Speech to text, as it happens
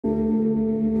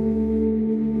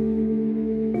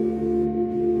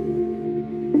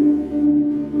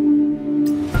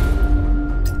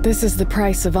This is the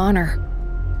price of honor.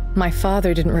 My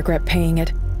father didn't regret paying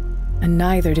it, and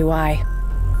neither do I.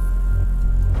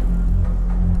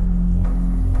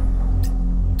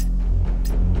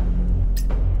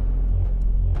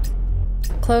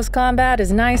 Close combat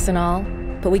is nice and all,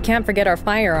 but we can't forget our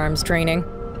firearms training.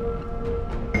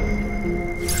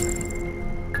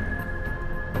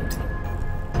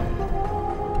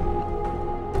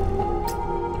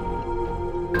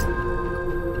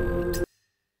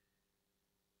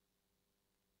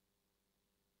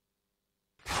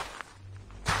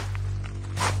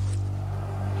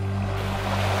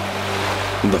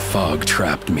 The fog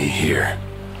trapped me here.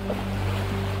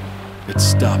 It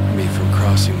stopped me from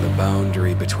crossing the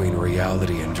boundary between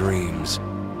reality and dreams, and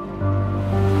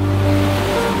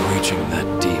reaching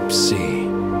that deep sea.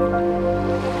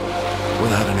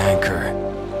 Without an anchor,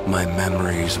 my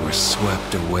memories were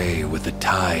swept away with the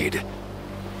tide,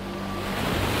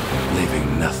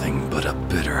 leaving nothing but a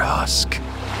bitter husk.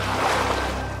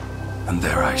 And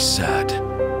there I sat,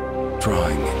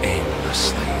 drawing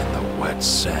aimlessly in the wet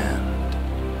sand.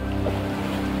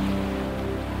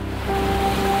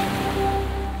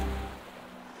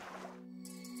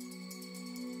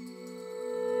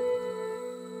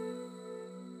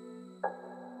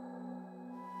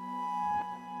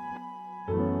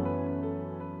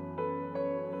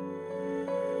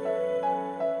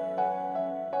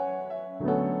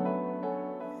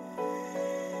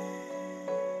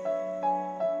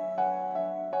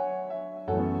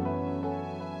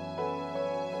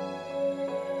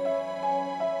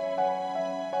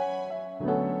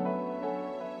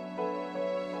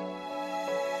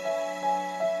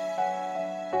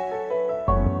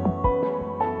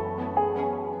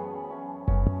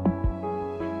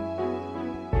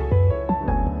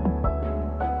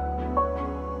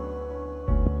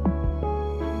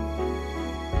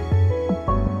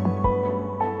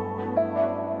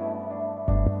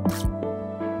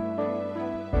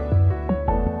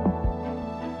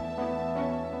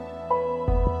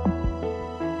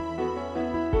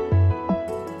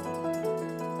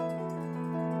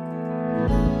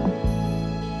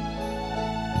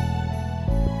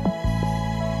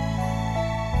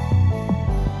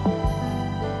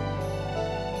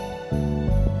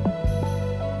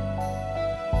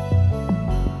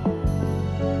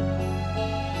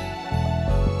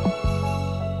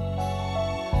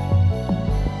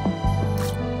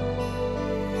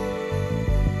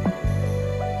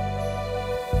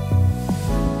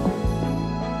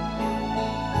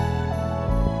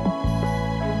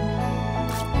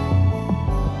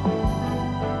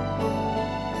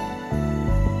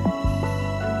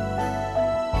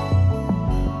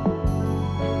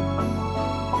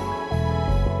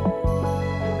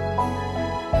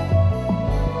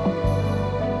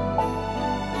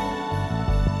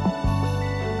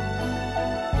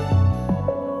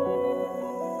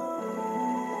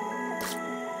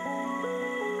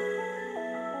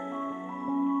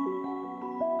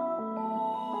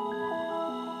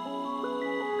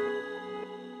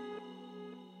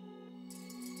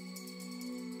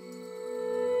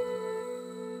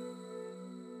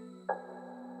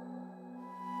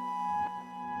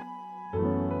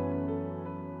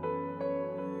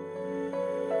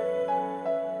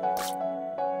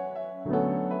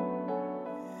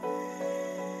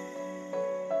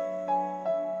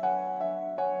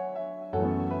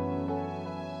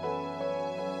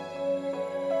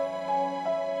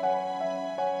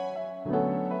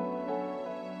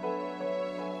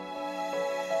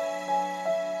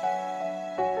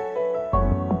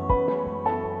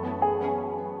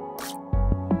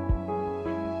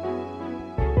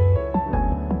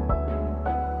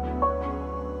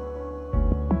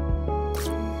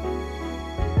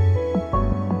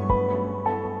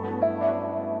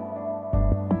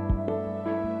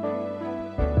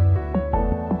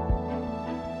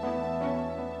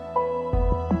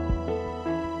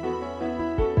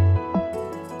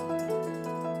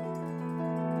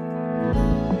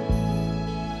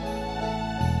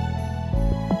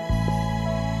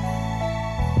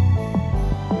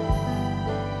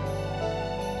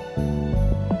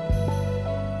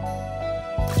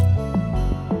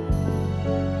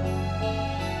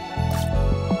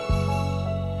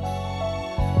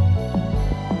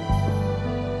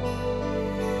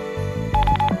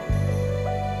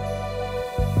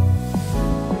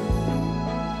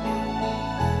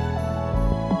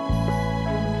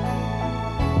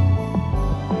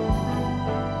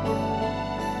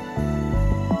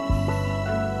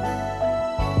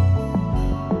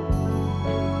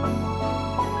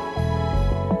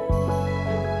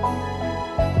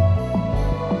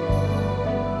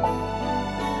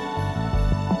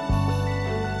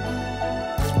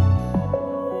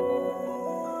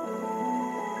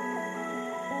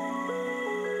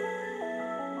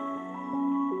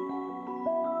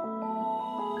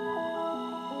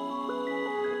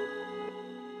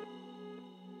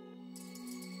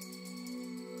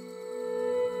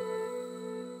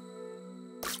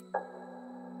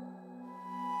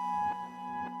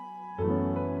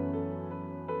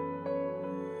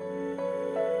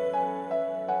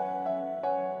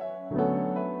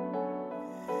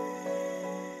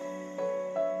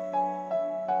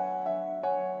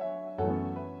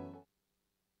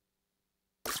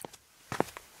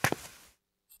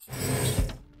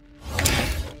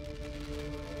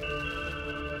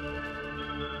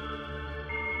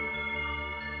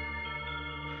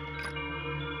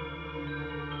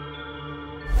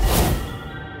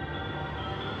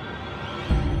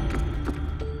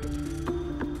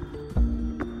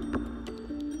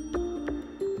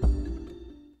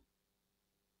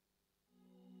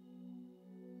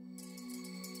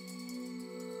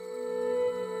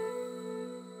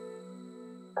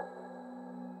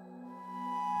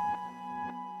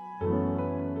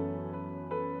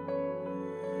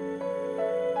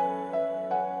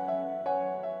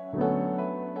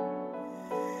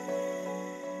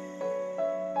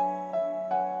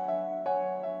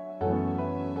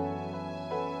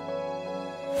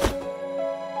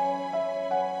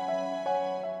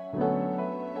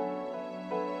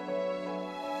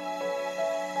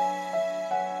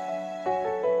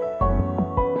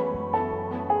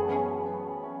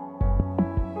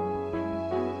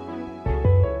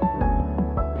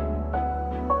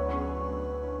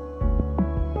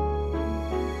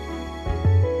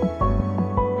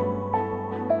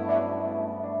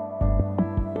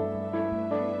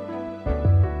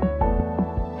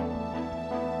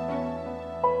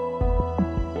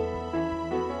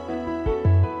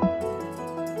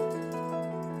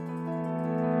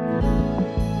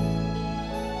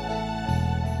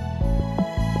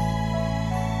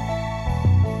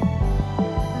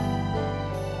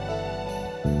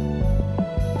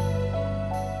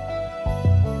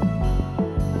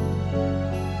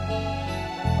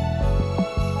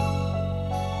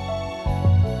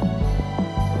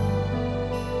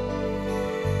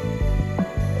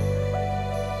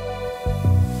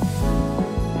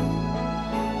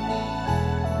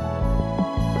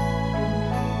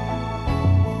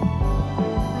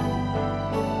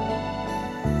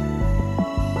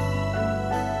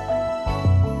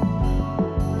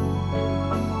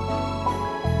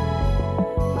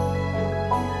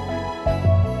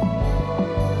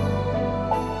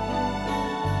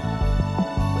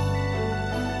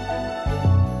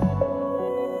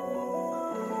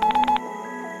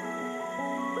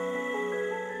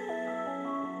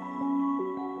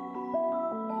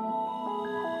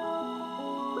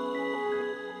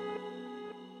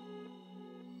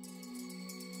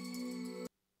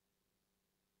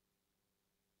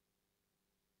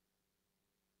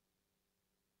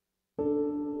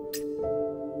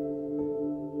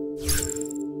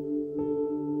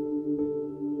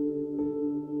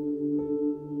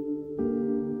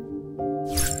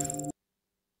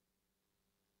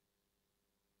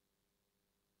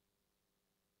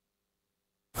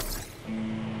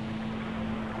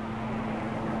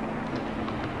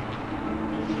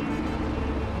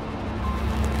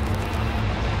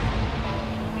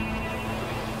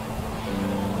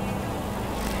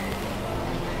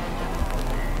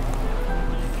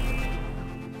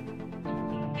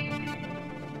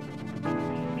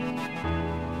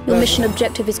 Your mission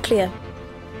objective is clear.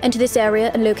 Enter this area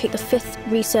and locate the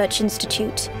 5th Research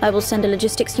Institute. I will send a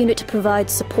logistics unit to provide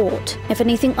support. If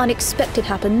anything unexpected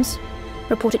happens,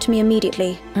 report it to me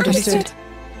immediately. Understood.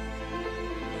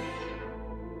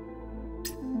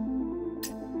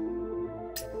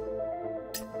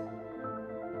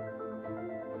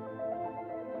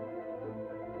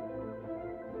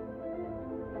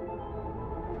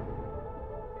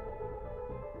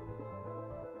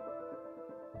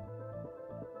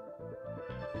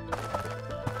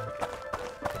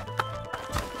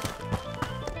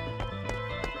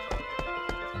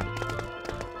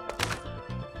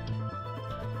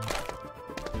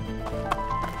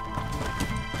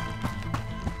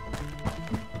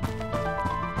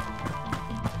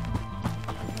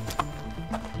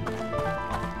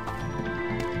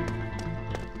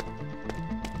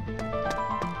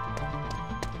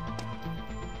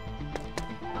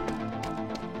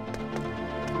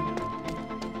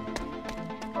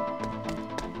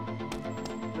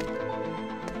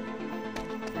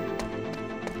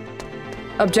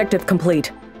 Objective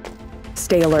complete.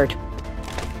 Stay alert.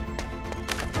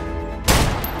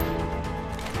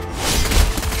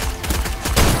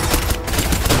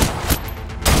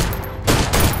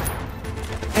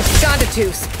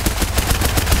 Absconditus!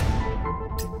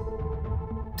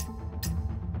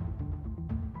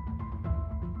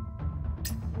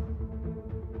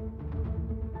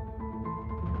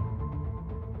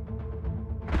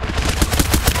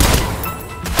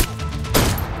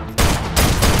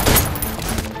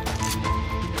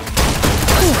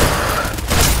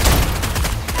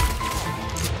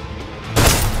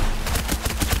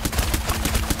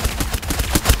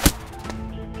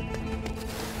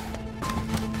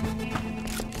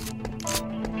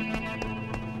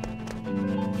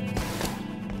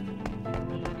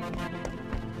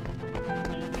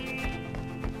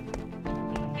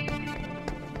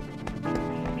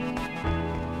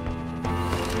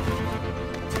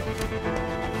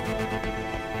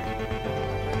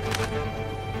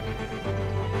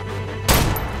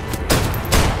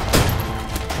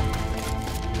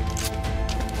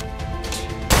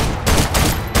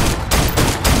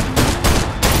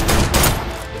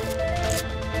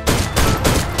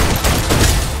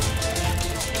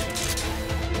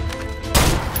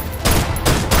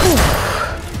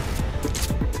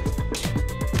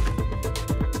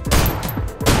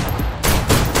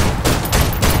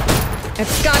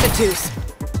 Absconditus!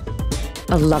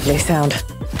 A lovely sound.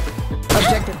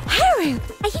 Objective. Haru!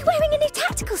 Are you wearing a new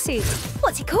tactical suit?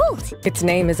 What's it called? Its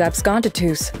name is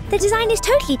Absconditus. The design is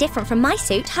totally different from my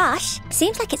suit, Hush.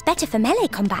 Seems like it's better for melee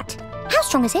combat. How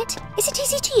strong is it? Is it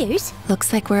easy to use?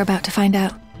 Looks like we're about to find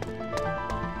out.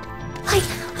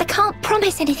 I can't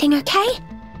promise anything, okay?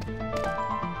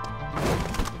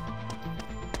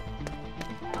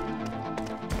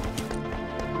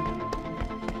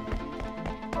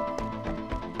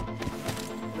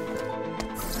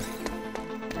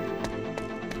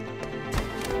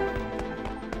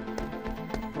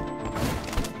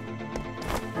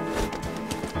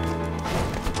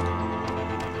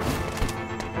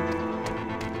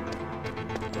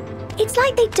 It's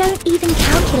like they don't even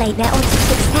calculate their odds of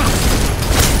success.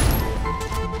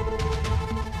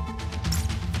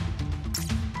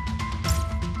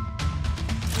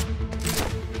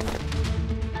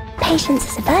 Patience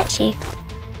is a virtue.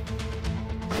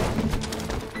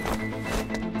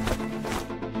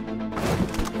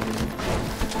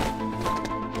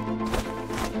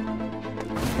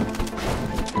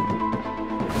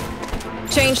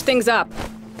 Change things up.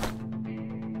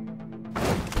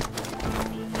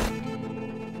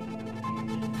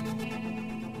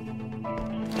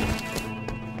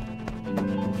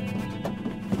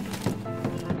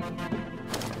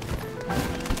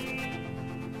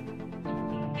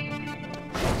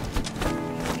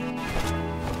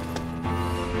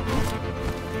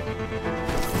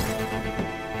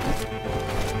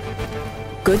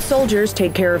 Good soldiers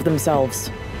take care of themselves.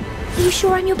 Are you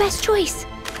sure I'm your best choice?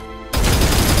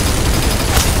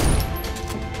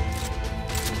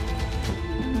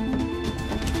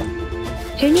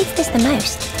 Who needs this the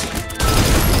most?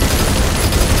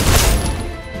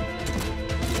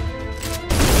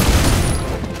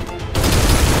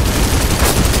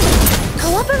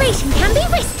 Cooperation can be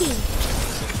risky.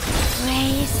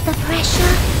 Raise the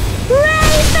pressure.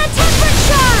 Raise the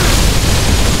temperature!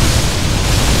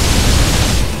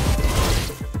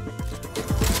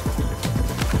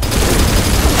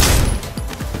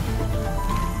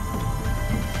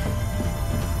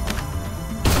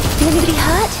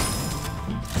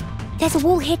 there's a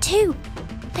wall here too.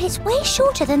 But it's way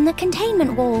shorter than the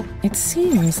containment wall. It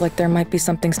seems like there might be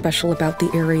something special about the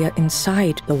area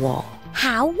inside the wall.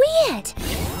 How weird!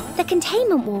 The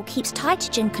containment wall keeps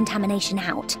hydrogen contamination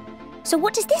out. So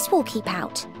what does this wall keep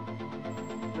out?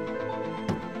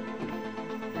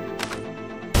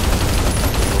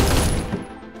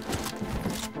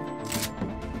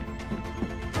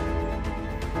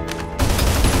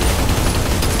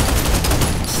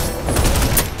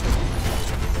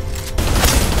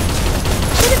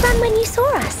 Should have run when you saw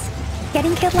us.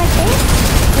 Getting killed like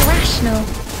this? Irrational.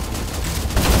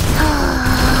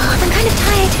 Oh, I'm kind of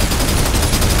tired.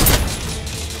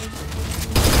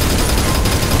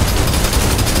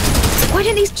 Why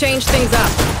didn't these change things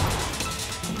up?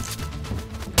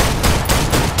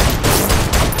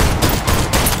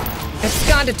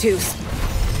 Absconditus.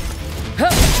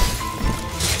 Huh.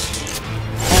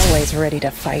 Always ready to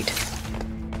fight.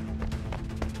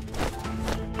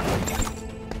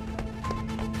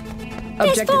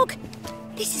 There's fog!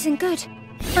 This isn't good.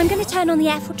 I'm gonna turn on the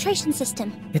air filtration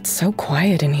system. It's so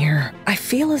quiet in here. I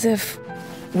feel as if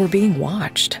we're being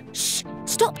watched. Shh!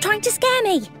 Stop trying to scare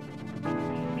me!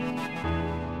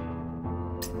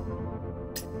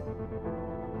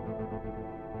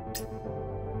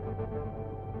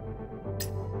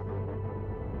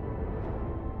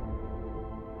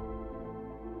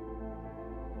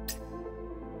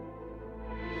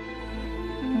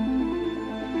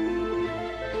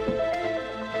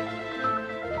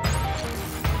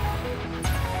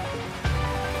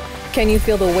 Can you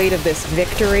feel the weight of this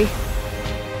victory?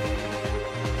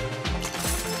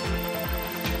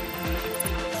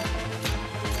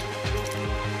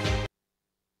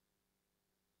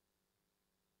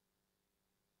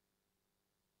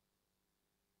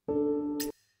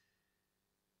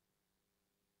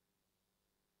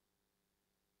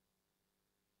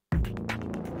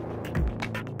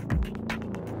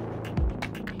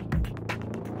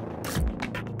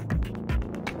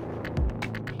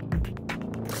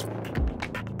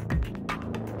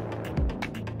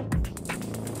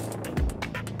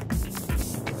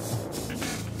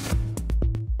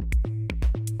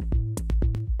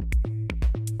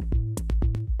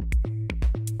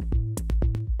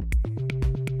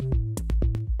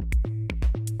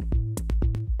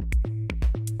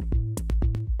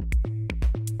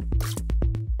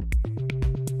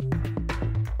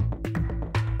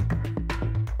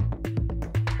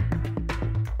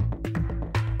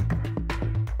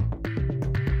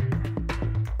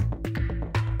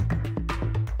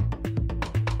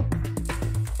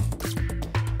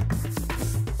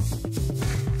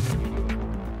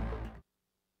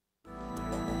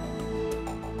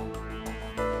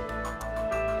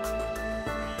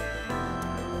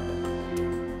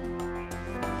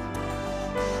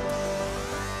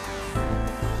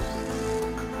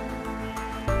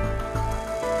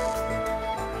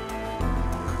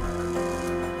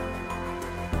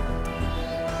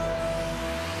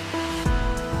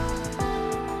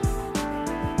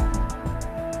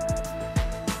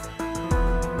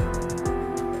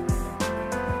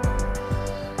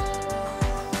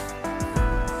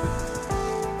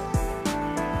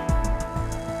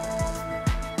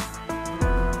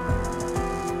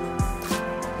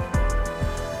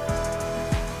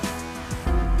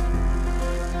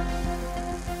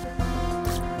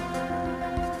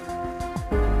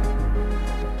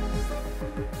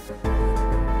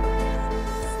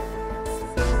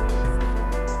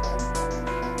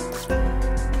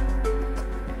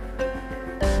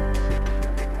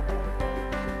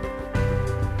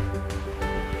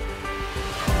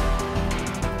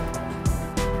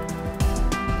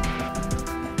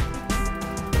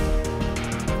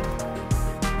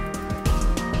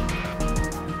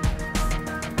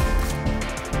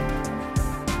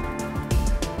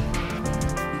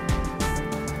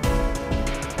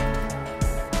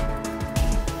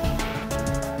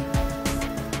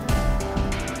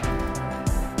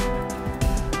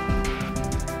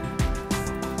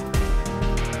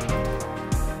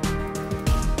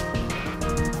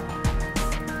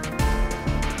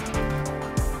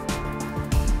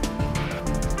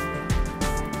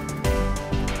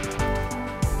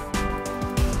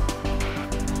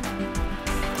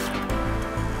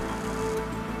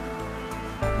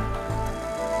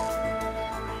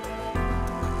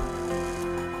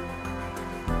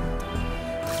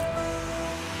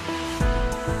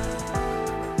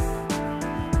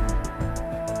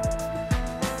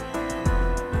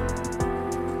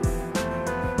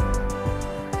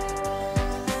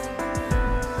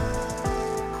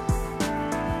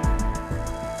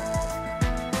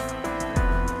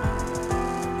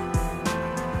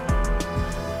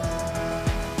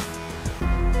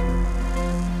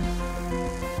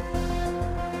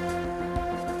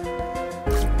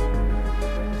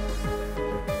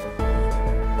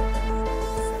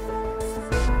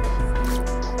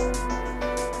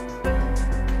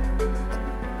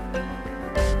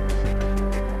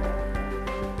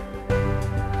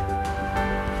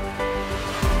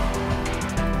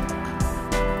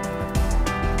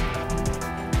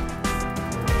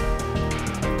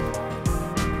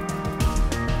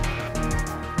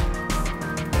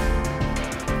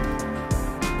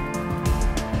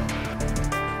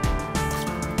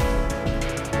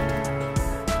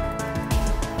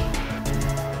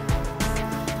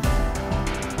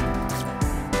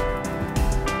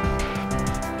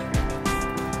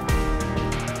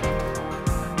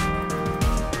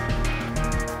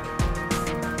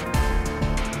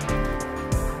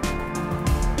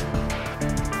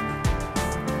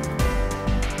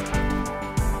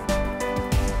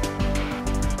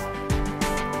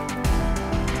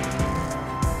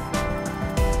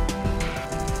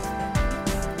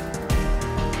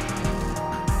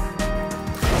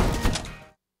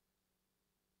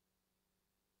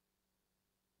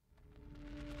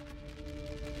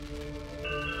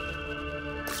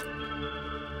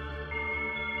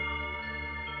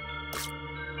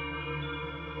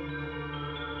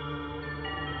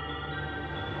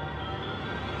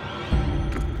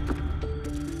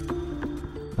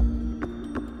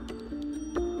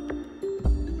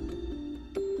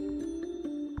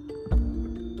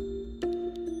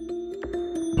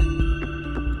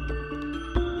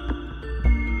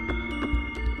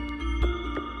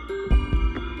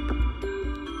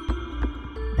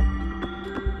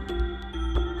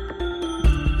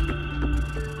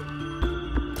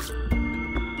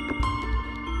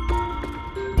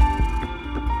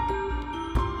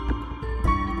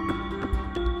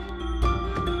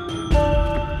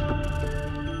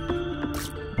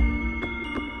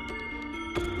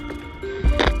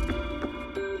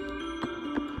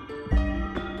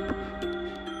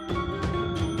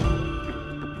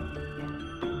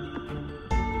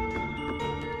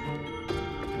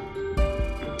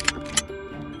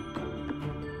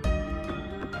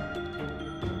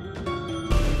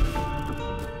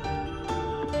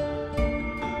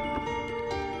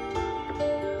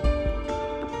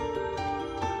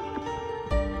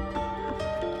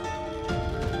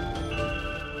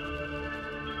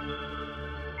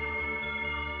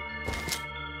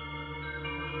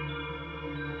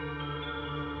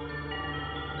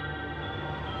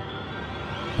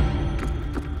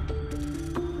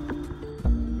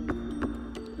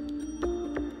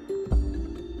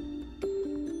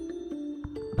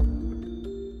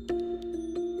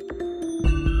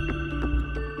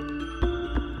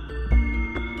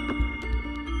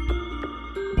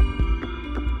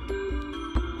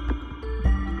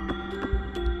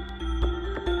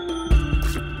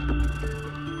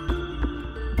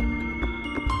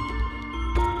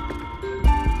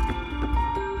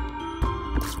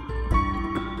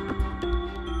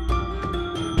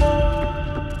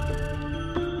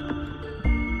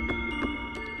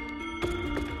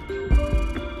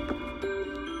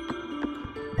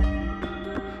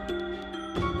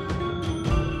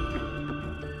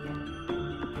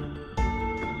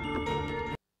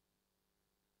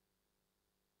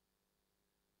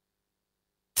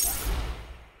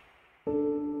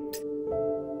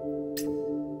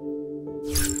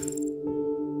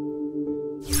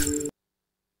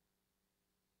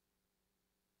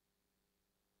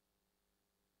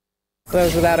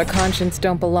 Those without a conscience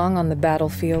don't belong on the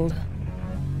battlefield.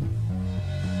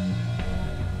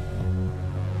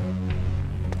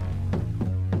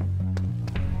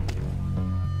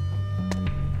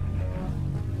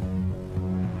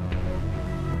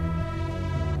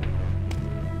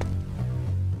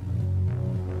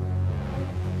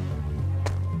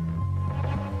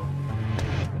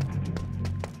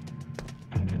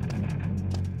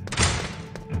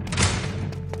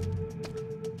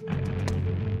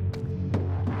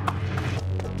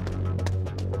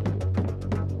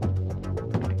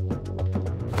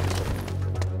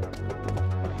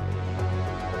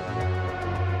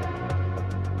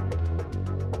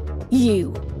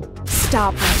 You.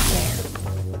 Stop right there.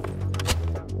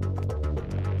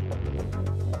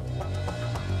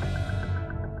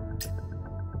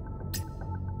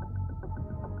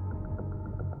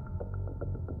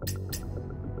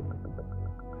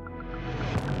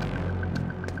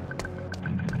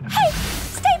 Hey!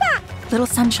 Stay back! Little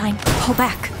Sunshine, pull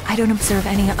back. I don't observe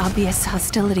any obvious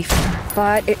hostility from her.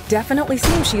 But it definitely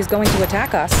seems she is going to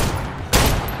attack us.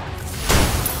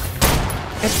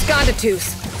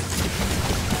 Absconditus!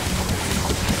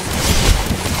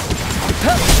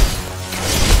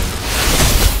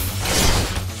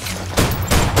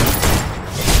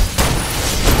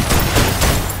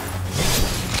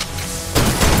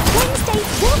 Wednesday,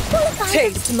 you're qualified.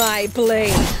 Taste my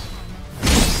blade!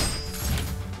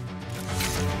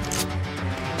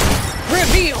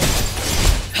 Reveal!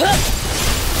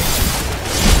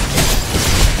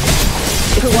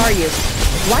 Who are you?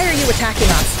 Why are you attacking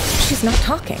us? She's not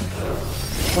talking.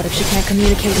 What if she can't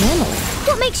communicate normally?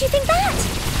 What makes you think that?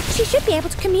 She should be able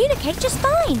to communicate just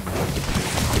fine.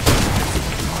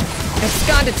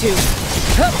 Absconditus!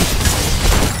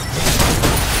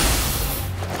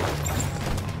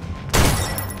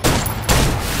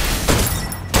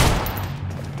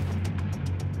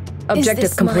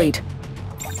 Objective complete.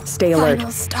 Stay alert.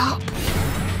 Final stop.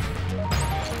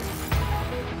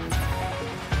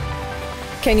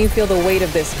 Can you feel the weight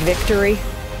of this victory?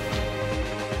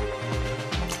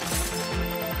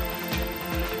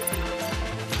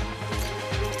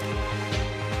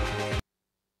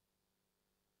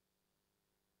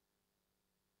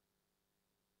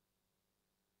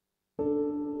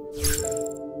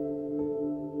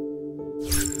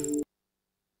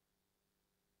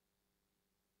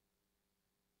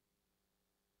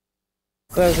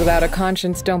 Those without a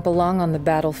conscience don't belong on the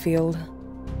battlefield.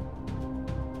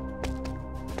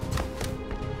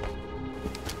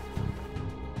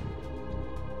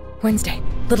 Wednesday,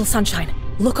 Little Sunshine,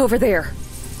 look over there.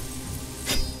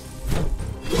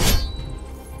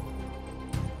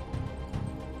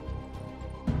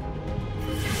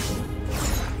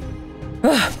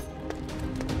 Ugh.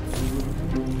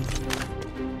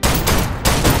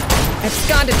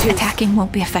 Absconditus! Attacking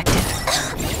won't be effective.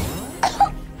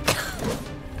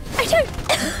 I don't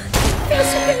feel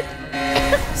so good.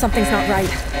 Something's not right.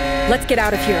 Let's get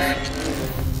out of here.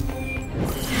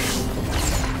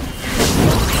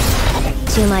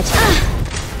 Too much.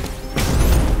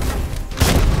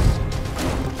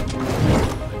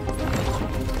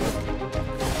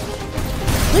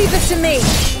 Leave this to me.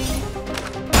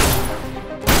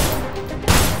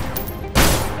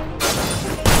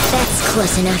 That's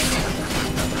close enough.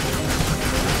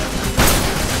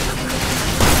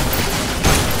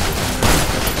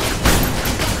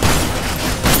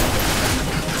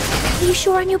 Are you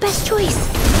sure I'm your best choice?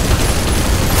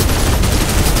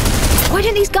 Why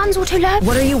don't these guns auto-load?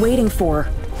 What are you waiting for?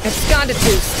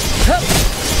 Absconditus! Hup.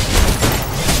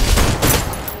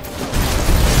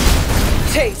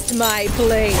 Taste my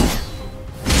blade!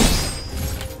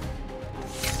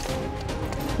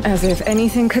 As if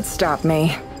anything could stop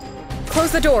me.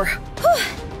 Close the door!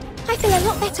 I feel a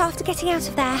lot better after getting out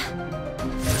of there.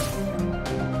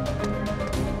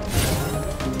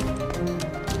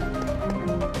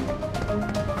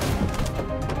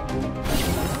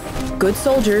 Good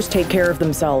soldiers take care of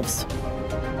themselves.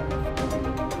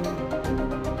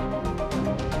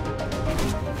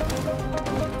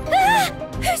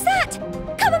 Who's that?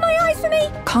 Cover my eyes for me!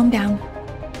 Calm down.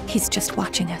 He's just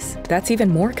watching us. That's even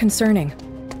more concerning.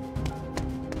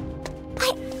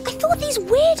 I thought these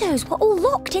weirdos were all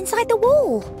locked inside the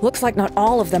wall. Looks like not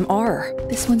all of them are.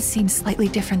 This one seems slightly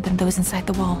different than those inside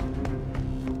the wall.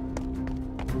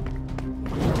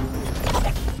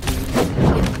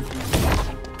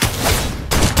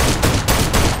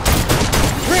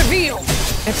 Reveal!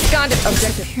 Absconded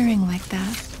objective. Disappearing like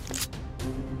that.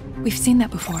 We've seen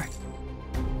that before.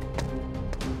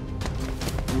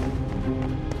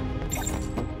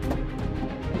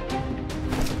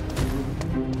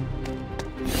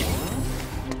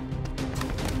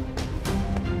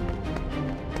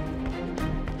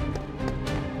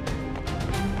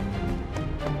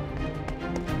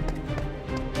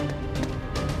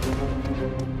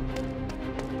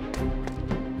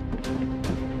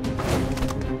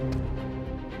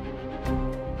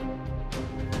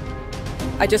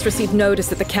 I just received notice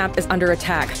that the camp is under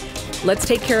attack. Let's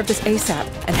take care of this ASAP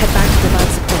and head back to provide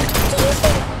support. Do you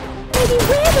think maybe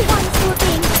we're the ones who are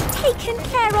being taken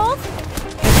care of?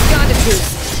 It's gotta be.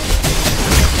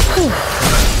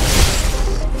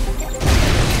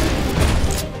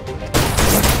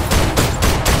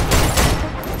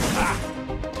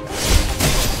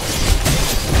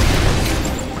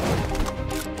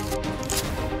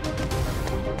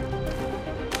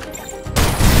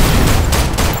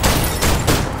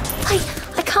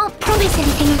 I can't promise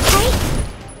anything, okay?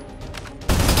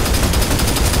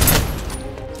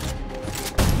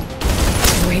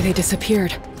 The way they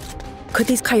disappeared. Could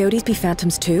these coyotes be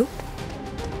phantoms too?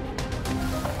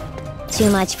 Too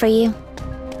much for you?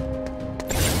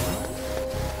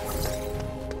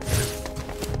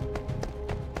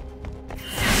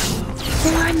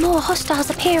 More and more hostiles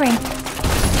appearing.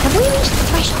 Have we reached the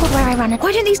threshold where I run it?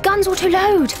 Why don't these guns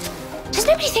auto-load? Does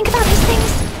nobody think about these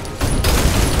things?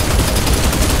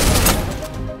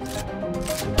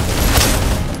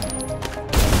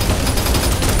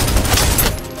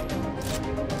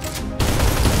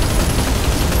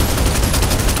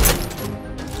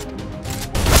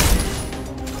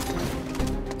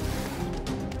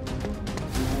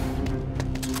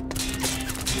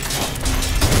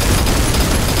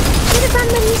 Should have run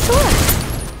when you saw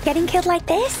us. Getting killed like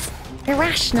this?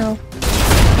 Irrational.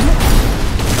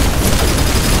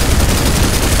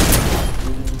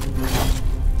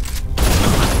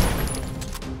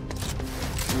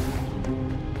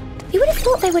 You would have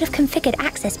thought they would have configured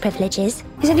access privileges.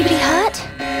 Is anybody hurt?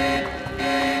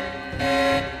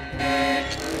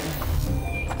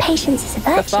 Patience is a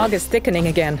virtue. The fog is thickening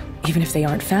again. Even if they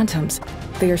aren't phantoms,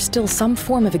 they are still some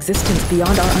form of existence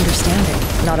beyond our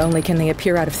understanding. Not only can they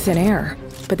appear out of thin air,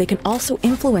 but they can also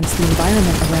influence the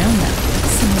environment around them,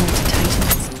 similar to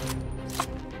Titans.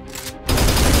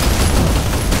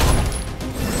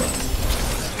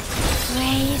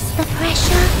 Raise the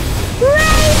pressure.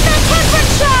 Raise the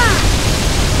temperature!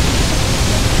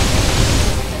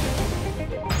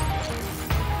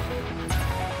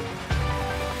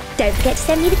 Don't forget to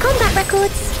send me the combat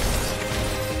records.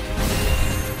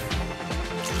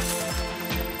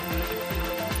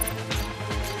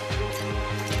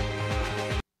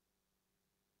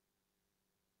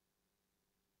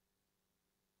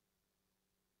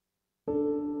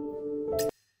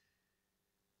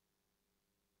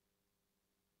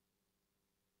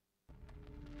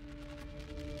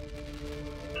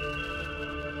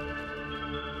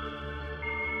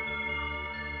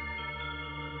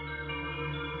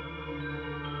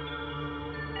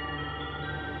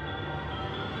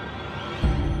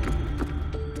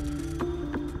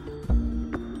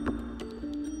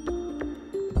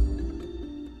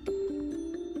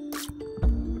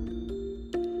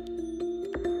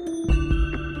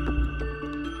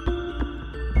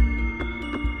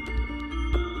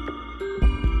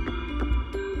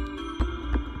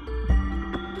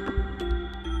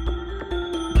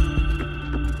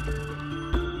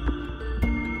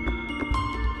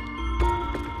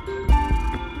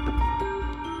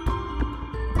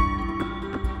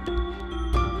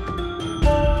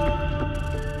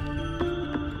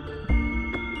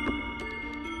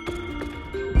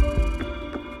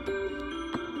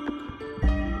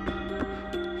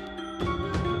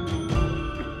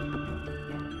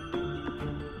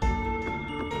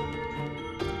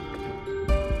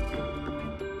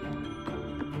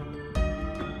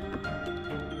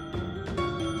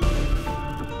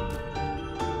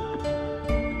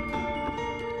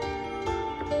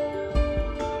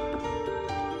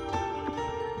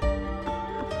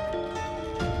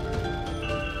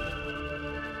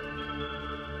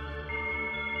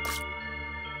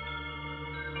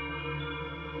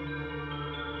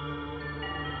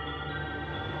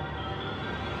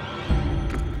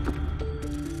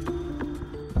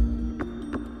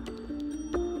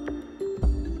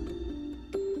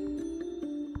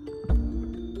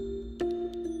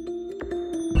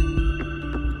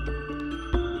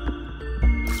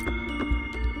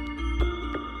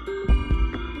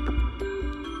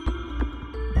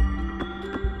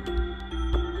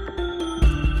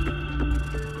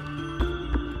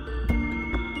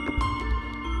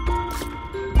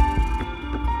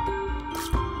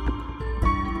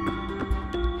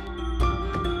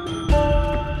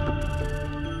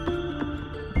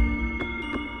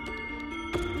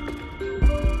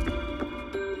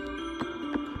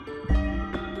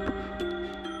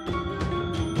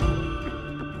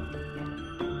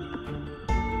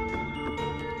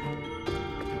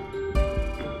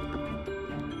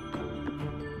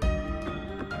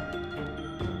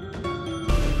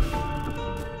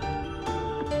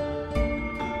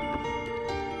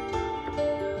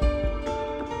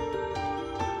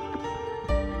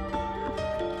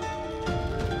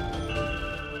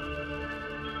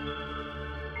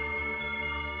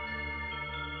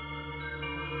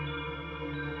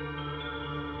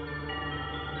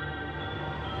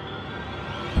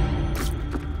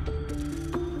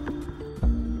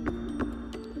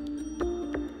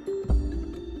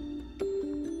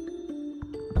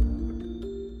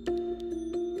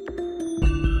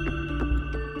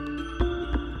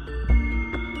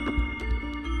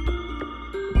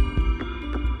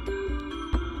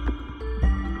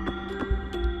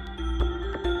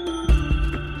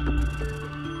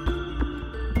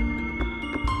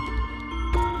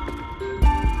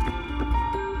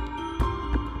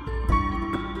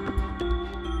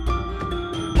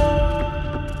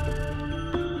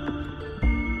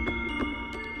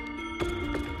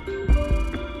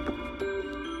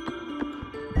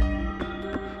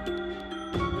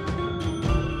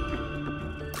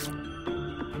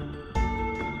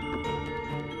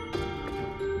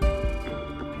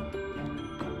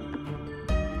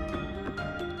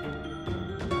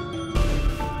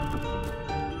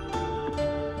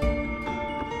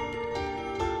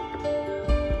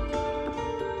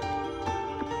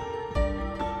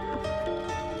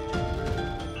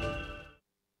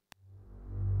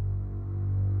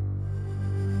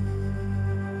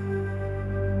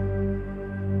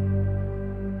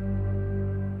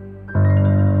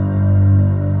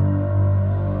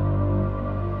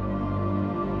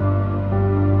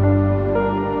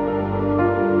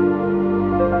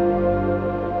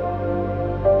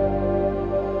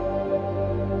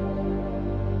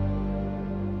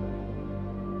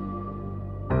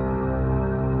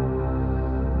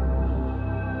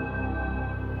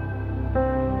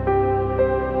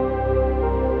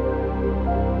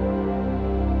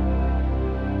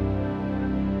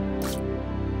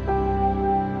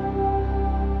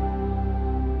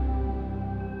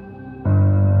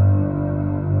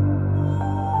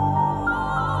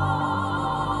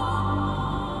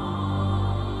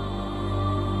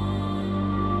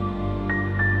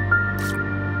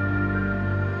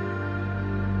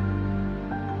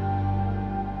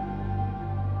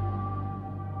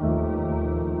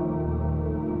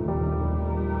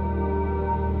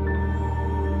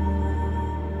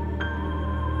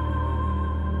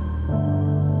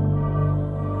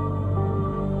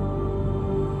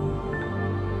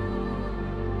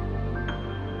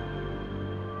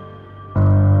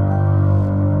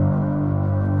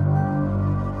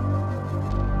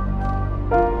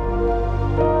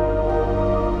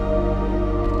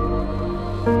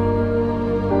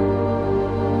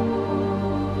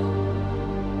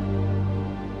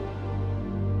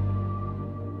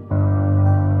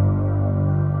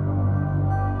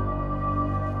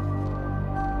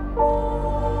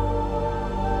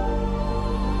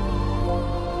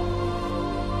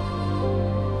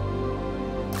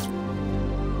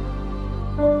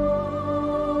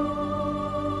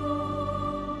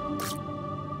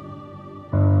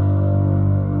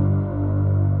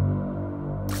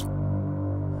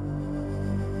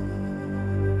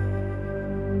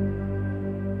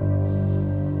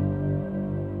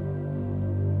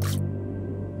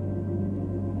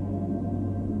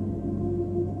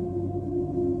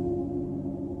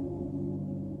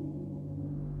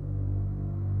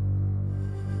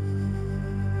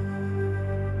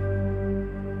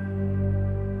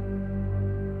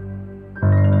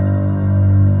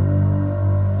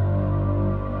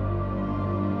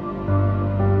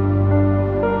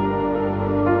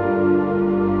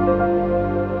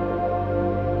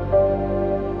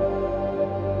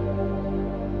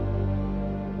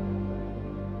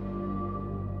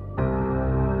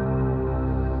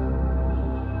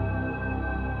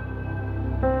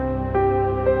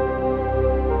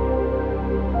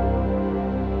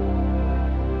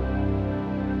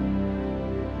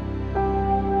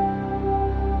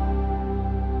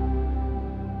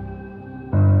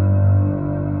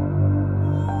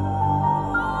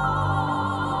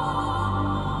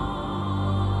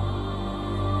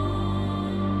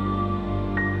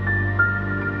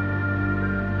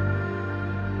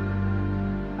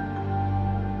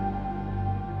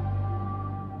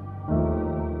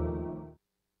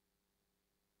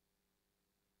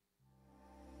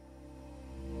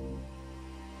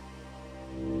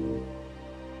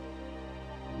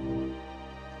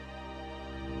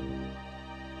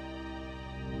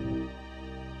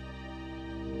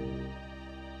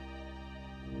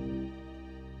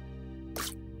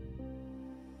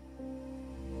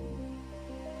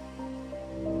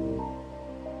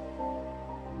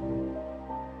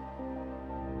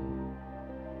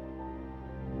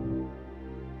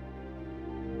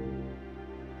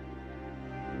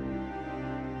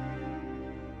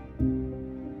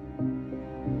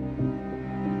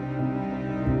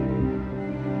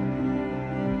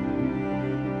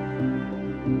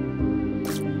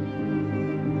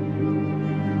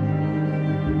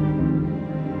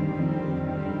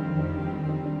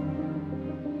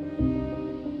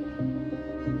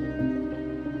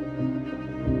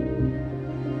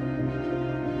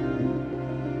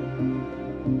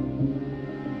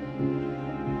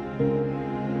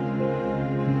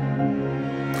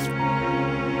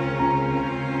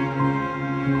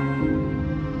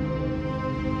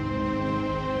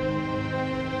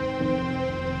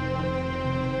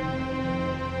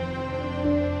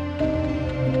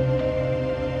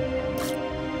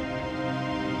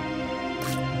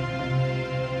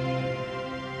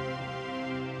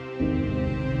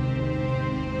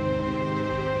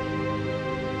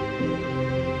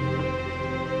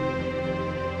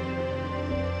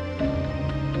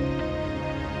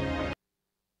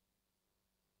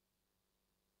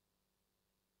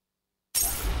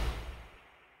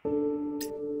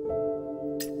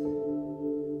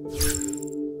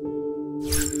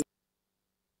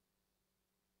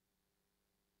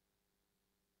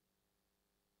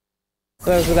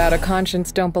 Those without a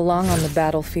conscience don't belong on the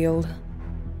battlefield.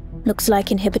 Looks like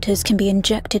inhibitors can be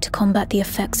injected to combat the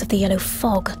effects of the yellow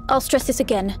fog. I'll stress this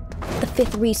again. The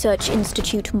 5th Research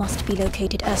Institute must be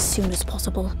located as soon as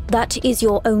possible. That is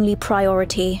your only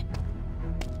priority.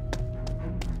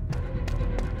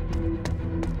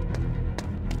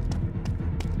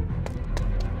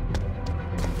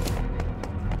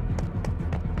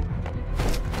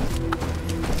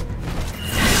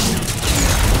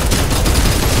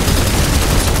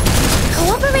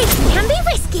 Cooperation can be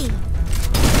risky.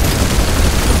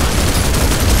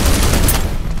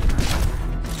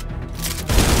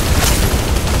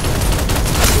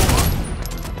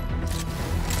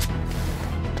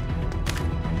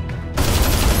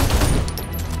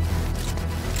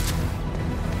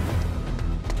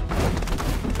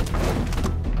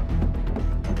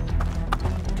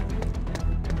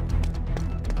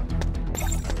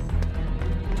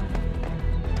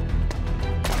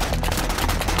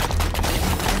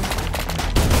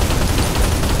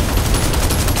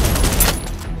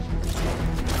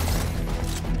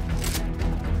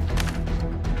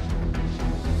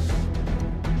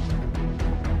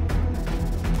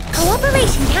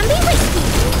 Cooperation can be risky.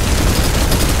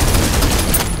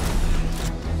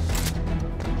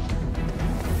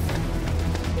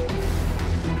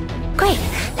 Great,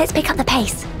 let's pick up the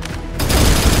pace.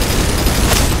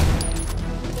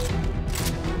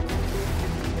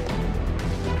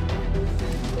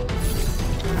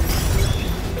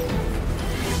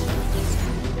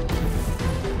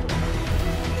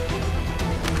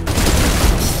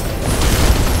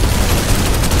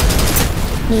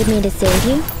 Need me to save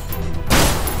you?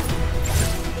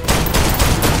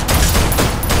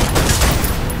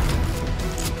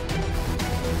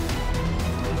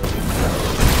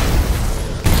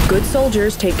 Good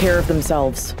soldiers take care of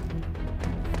themselves.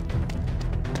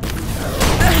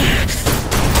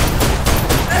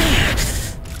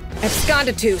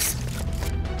 Absconditus.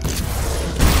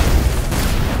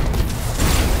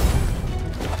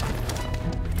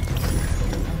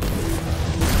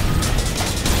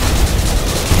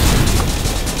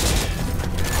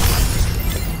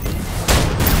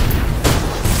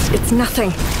 It's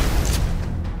nothing.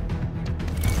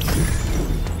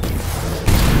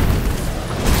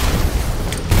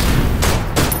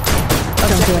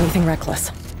 Don't do anything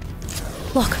reckless.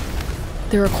 Look,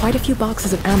 there are quite a few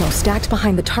boxes of ammo stacked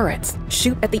behind the turrets.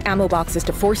 Shoot at the ammo boxes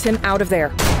to force him out of there.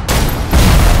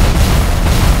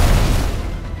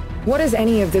 What is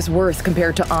any of this worth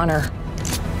compared to honor?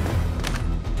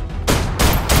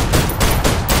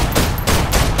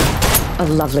 A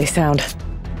lovely sound.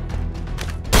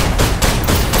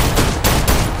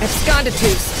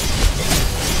 Absconditus.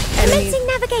 Commencing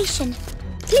navigation.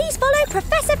 Please follow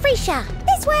Professor Frisha.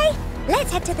 This way.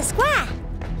 Let's head to the square.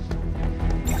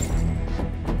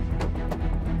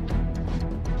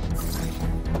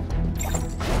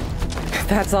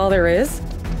 That's all there is?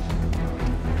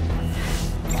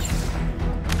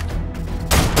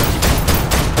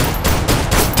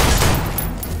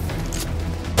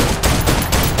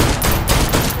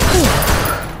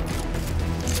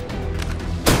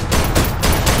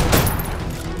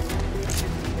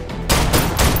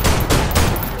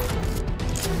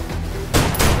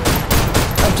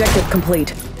 Objective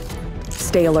complete.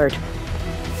 Stay alert.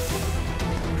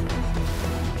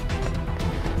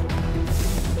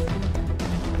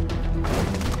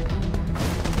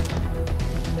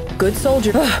 Good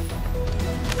soldier. Ugh.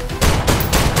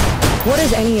 What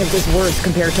is any of this worth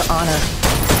compared to honor?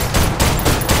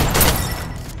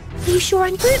 Are you sure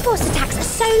on brute force attacks are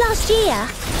so last year?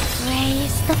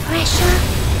 Raise the pressure.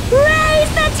 Raise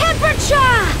the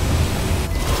temperature!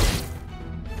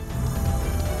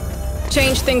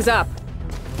 Change things up.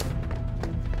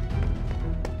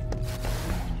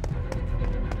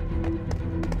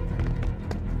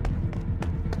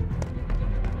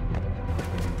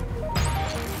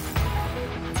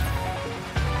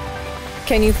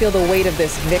 Can you feel the weight of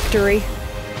this victory?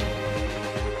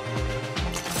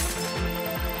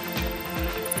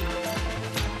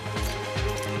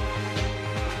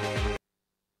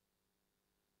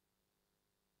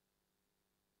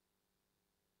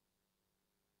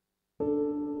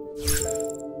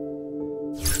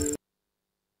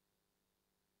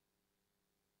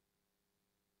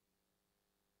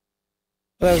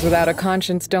 Those without a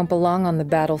conscience don't belong on the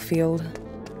battlefield.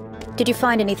 Did you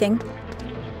find anything?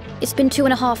 It's been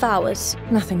 2.5 hours.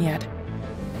 Nothing yet.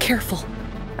 Careful.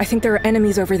 I think there are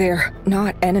enemies over there.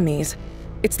 Not enemies.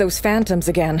 It's those phantoms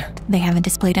again. They haven't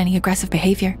displayed any aggressive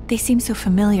behavior. They seem so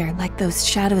familiar, like those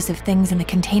shadows of things in the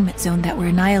containment zone that were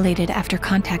annihilated after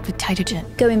contact with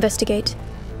Tytogen. Go investigate.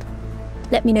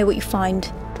 Let me know what you find.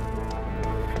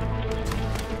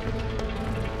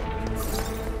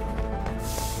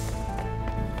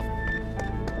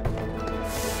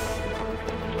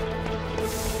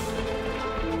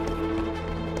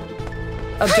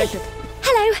 Objective.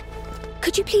 Hello.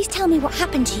 Could you please tell me what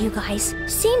happened to you guys?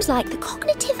 Seems like the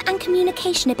cognitive and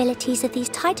communication abilities of these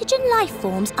Tytogen life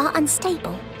forms are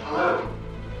unstable. Hello?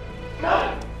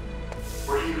 Madam?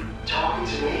 Were you talking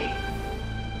to me?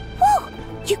 Whoa!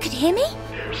 You could hear me?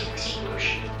 There was an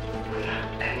explosion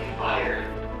without any fire,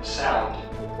 sound,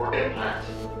 or impact.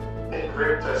 It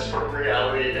ripped us from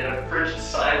reality in a frigid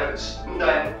silence.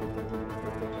 Then...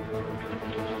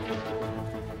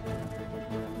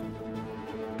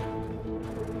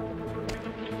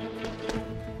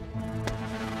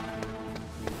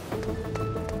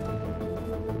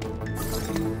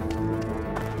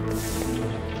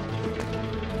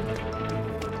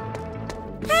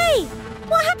 Hey!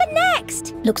 What happened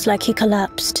next? Looks like he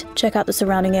collapsed. Check out the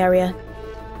surrounding area.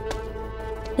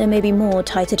 There may be more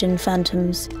Tytogen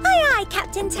phantoms. Aye aye,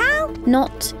 Captain Tau!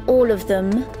 Not all of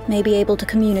them may be able to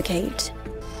communicate.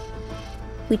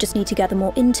 We just need to gather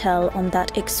more intel on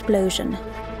that explosion.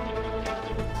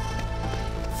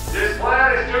 This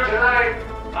plan is due tonight.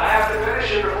 I have to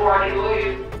finish it before I can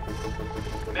leave.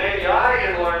 Maybe I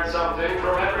can learn something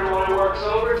from everyone who works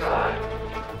overtime.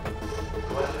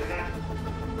 What's it again?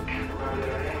 Can't remember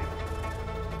their name.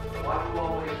 The one who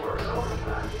always works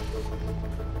overtime.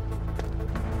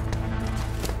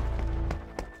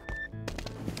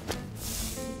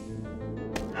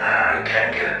 I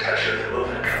can't get in touch with the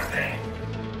moving company.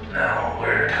 Now,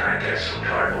 where can I get some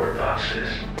cardboard boxes?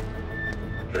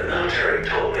 The military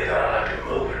told me that I'll have to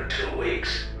move in 2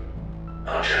 weeks.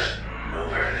 I'll just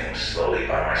move everything slowly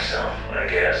by myself, I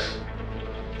guess.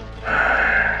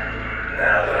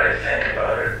 Now that I think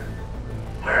about it,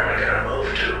 where am I gonna move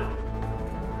to?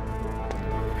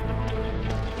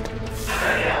 I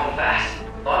gotta get home fast.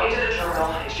 Log into the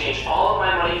terminal, exchange all of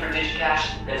my money for DigiCash,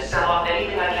 and sell off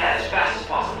anything I can as fast as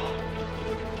possible.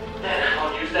 Then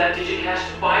I'll use that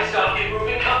DigiCash to buy stock in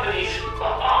moving companies.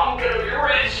 I'm gonna be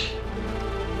rich!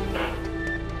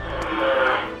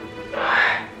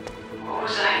 What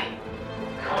was I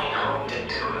going home to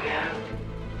do again?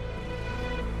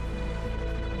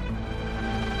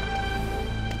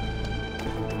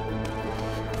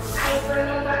 I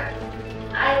remember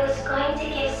I was going to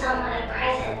give someone a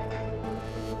present.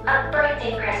 A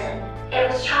birthday present. It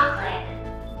was chocolate.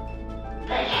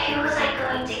 But who was I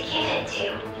going to give it to?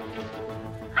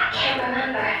 I can't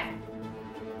remember.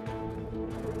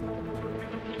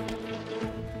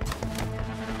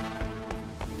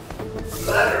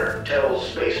 Matter tells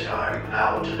space-time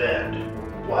how to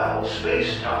bend, while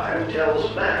space-time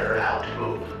tells matter how to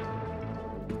move.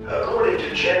 According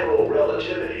to general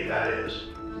relativity, that is.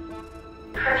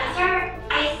 Professor,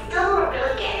 I still don't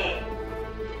really get it.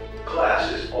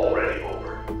 Class is already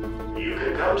over. You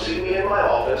can come see me in my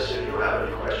office if you have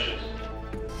any questions.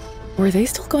 Were they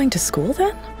still going to school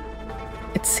then?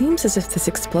 It seems as if this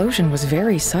explosion was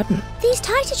very sudden. These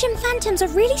Tytogen phantoms are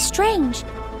really strange.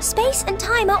 Space and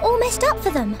time are all messed up for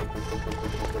them.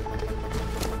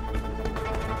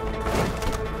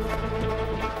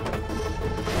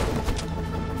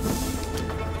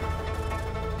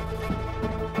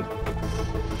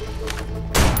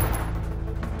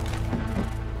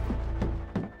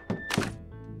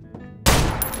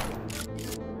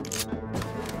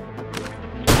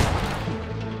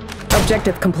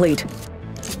 Objective complete.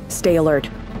 Stay alert.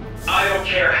 I don't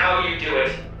care how you do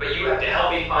it, but you have to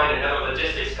help me find another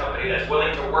logistics company that's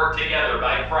willing to work together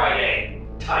by Friday.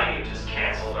 Timing just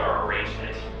canceled our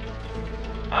arrangement.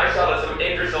 I saw that some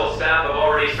Yggdrasil staff have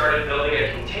already started building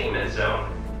a containment zone.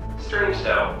 Strange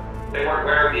though, they weren't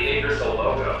wearing the Yggdrasil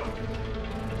logo.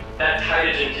 That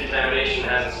Tytogen contamination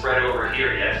hasn't spread over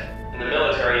here yet, and the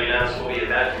military announced we'll be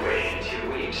evacuating in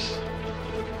 2 weeks.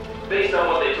 Based on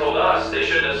what they told us, they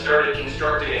shouldn't have started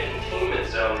constructing a containment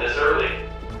zone this early.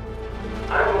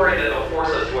 I'm worried that they'll force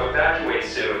us to evacuate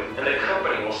soon, and the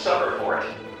company will suffer for it.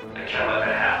 I can't let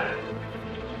that happen.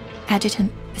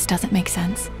 Adjutant, this doesn't make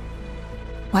sense.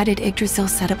 Why did Yggdrasil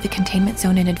set up the containment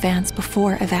zone in advance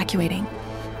before evacuating?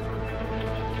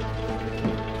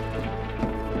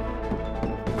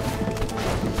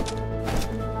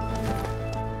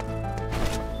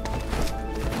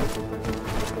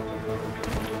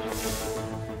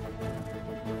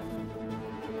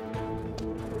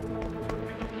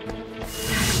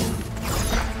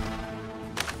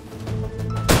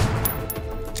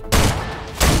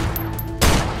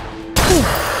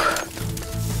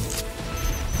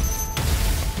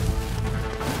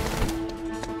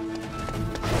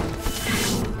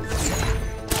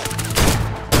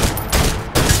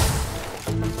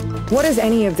 What is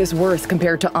any of this worth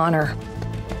compared to honor?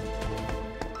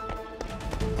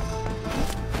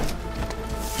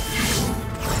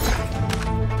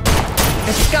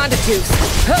 It's gone to juice.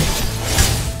 Huh.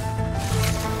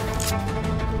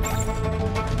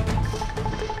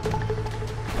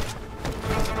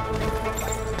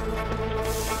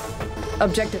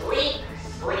 Objective. Sleep,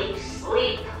 sleep,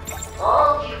 sleep.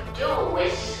 All you do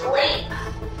is sleep.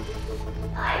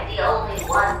 I'm the only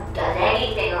one who does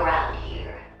anything around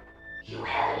here. You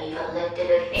haven't even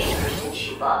lifted a finger since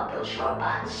you bought those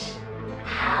robots.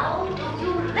 How do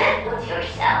you live with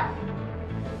yourself?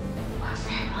 What's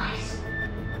that noise?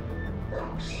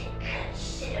 Those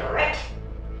inconsiderate.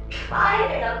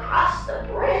 Driving across the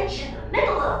bridge in the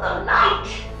middle of the night.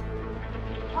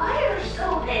 Why are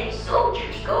so many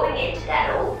soldiers going into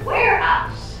that old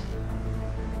warehouse?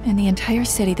 In the entire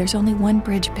city, there's only one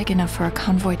bridge big enough for a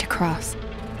convoy to cross.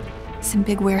 Some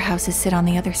big warehouses sit on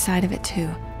the other side of it, too.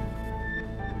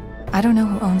 I don't know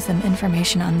who owns them.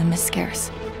 Information on them is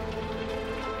scarce.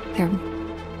 They're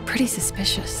pretty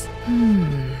suspicious.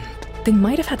 They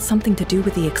might have had something to do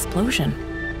with the explosion.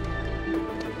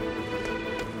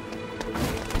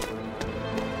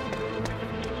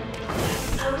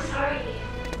 I'm sorry.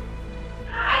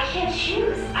 I can't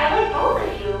choose. I like both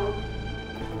of you.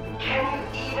 Can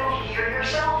you even hear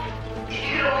yourself? If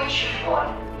you could only choose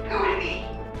one, who would it be?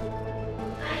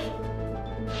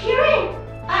 Kieran!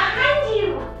 Behind you!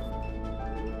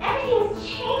 Everything's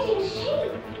changing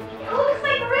shape. It looks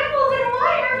like ripples in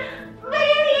water, but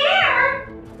in the air!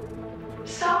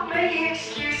 Stop making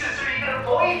excuses so you can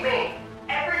avoid me!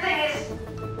 Everything is...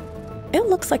 It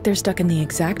looks like they're stuck in the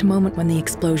exact moment when the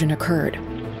explosion occurred.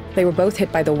 They were both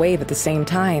hit by the wave at the same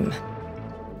time.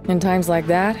 In times like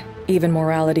that, even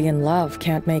morality and love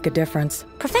can't make a difference.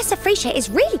 Professor Freesia is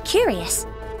really curious.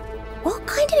 What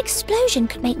kind of explosion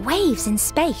could make waves in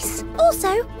space?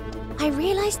 Also, I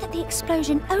realized that the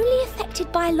explosion only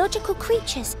affected biological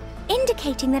creatures,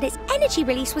 indicating that its energy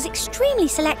release was extremely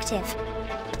selective.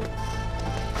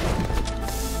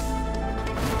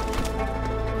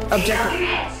 Take off your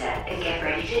headset and get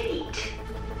ready to eat.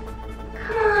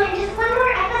 Come on, just one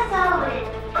more episode.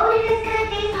 Odin is gonna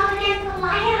face off against the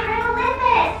Lionheart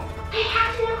Olympus. I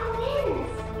have to know who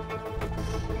wins.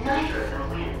 Neither of them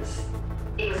wins.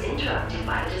 It was interrupted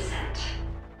by the descent.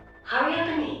 Hurry up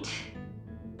and eat.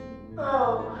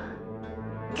 Oh.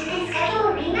 Did they schedule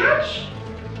a rematch?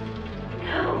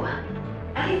 No.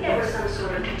 I think there was some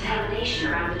sort of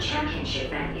contamination around the championship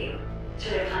venue, so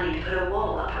they're planning to put a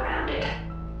wall up around it.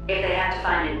 If they have to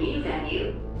find a new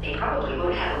venue, they probably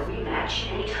won't have a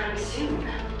rematch anytime soon.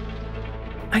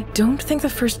 I don't think the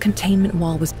first containment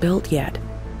wall was built yet,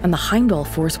 and the Heimdall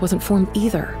force wasn't formed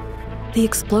either. The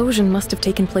explosion must have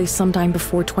taken place sometime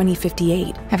before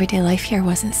 2058. Everyday life here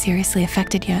wasn't seriously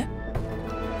affected yet.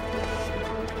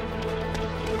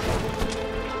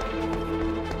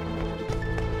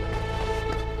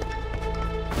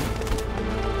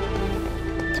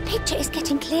 The picture is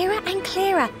getting clearer and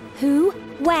clearer. Who?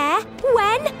 Where?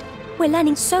 When? We're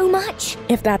learning so much.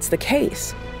 If that's the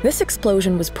case, this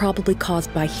explosion was probably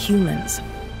caused by humans.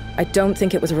 I don't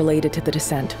think it was related to the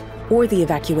descent or the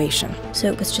evacuation. So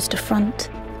it was just a front.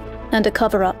 And a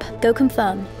cover-up. Go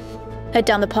confirm. Head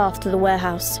down the path to the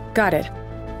warehouse. Got it.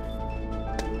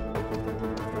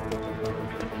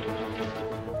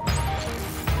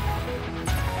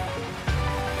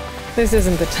 This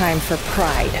isn't the time for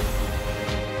pride.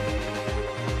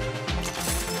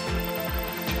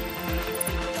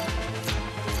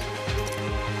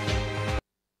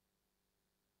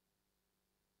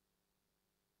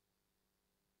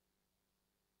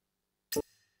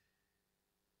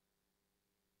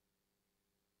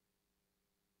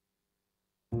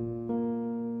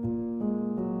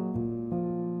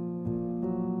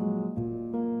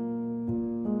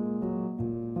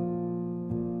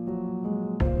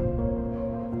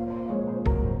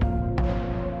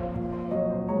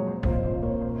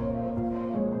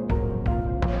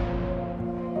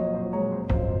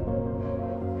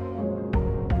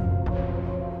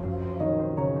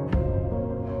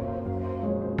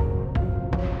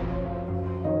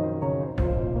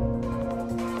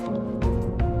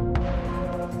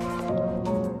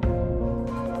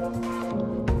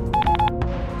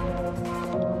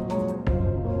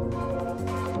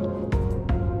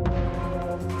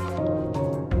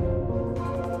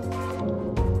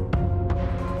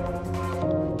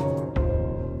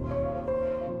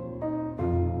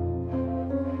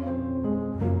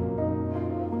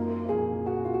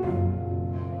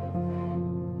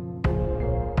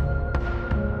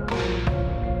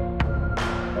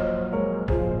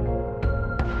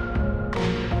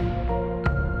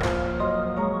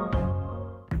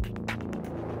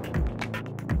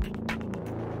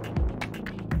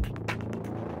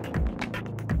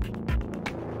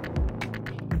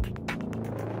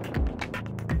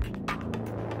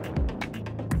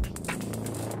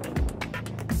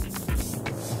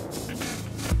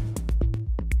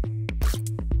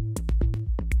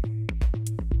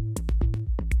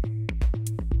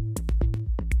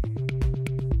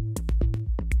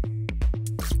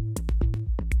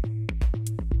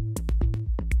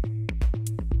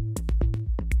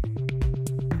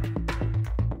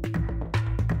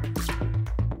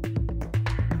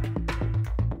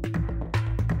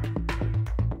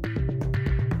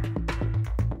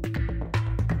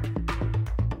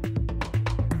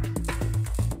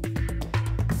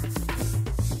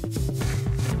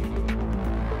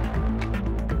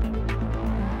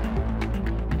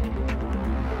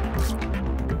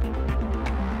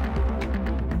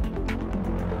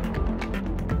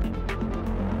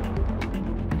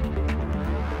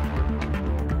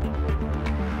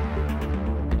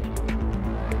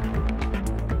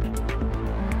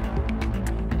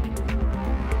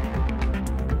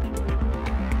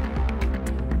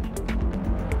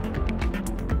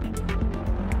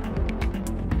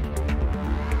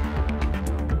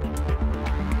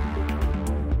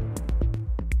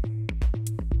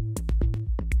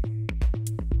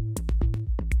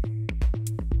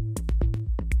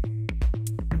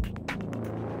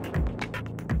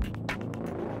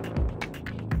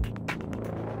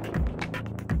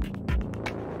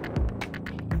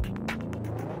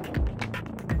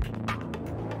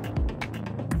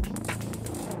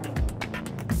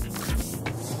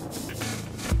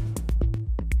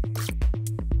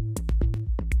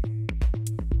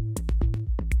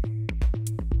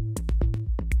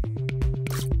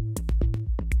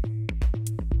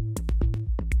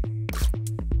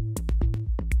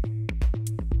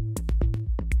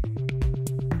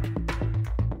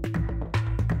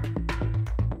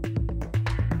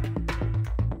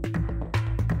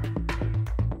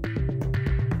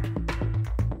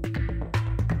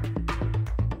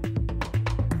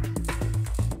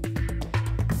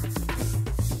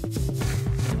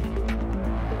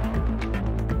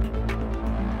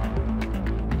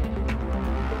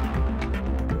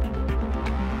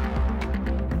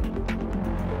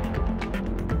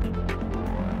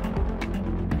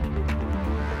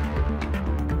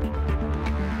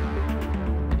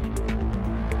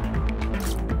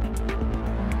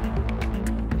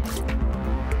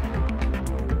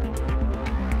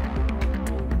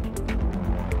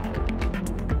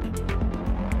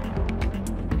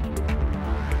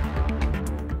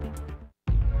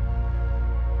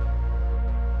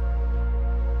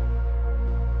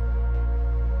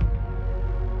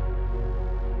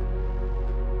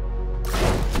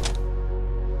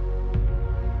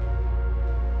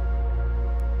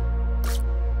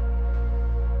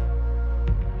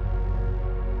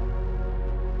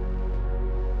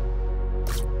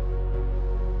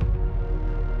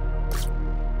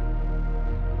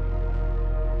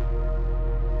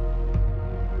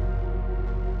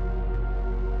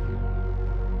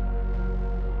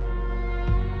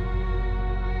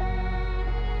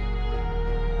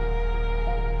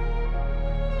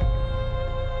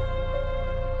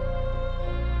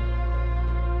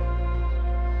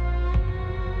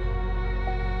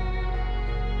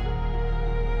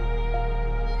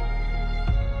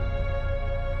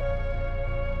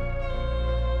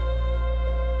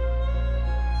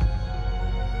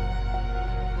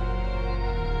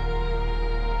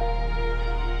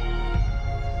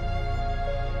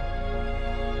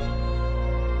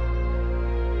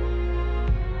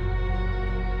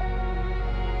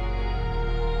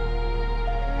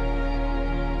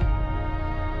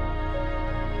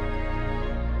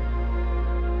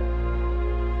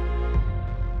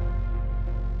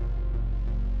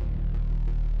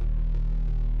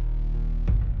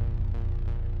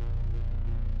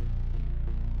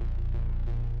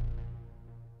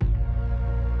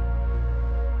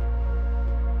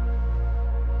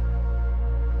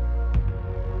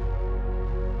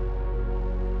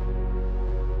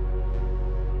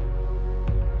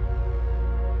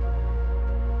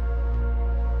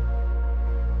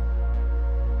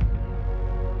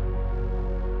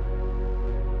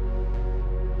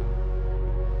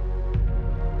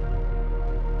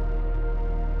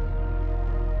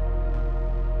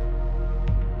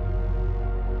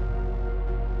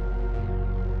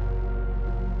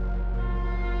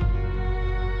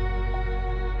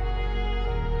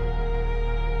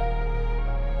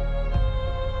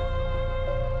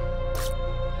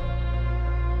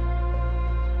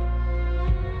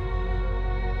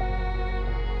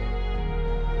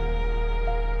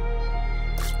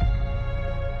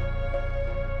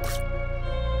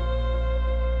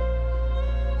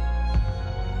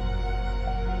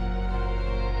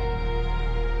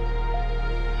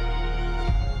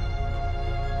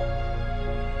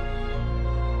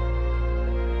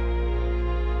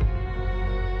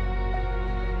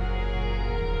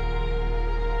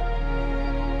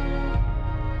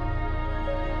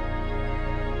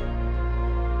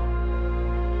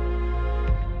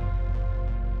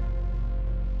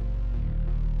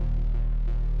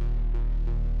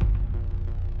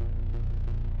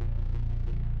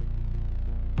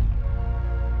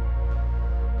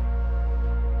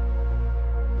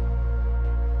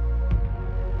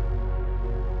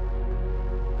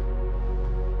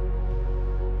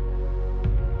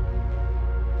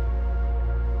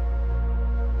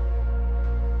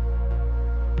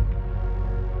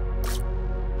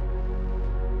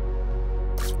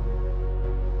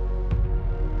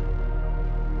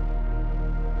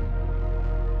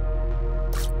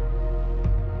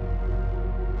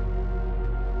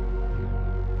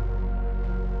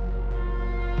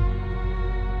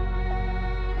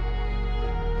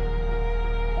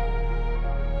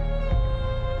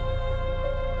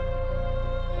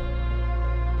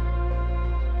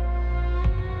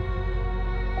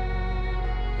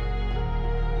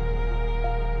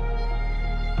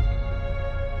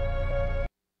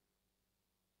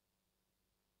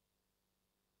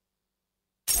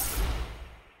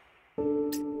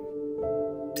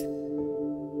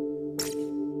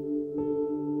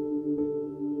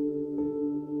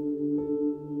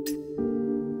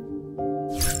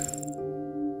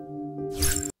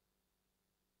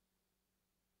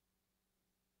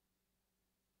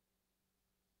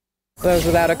 Those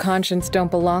without a conscience don't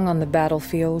belong on the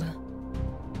battlefield.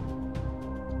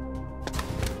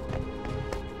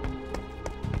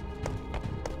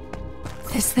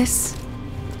 Is this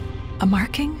a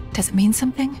marking? Does it mean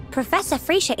something? Professor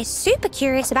Freesia is super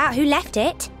curious about who left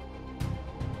it.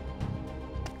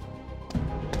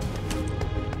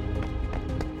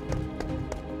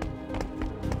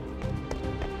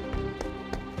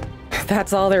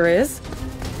 That's all there is?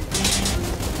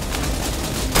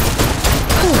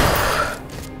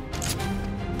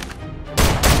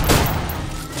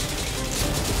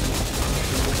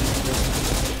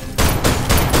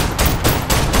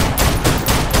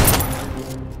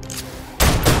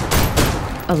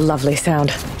 A lovely sound.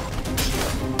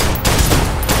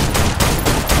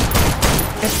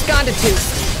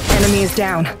 Esconditus! Enemy is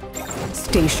down.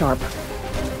 Stay sharp.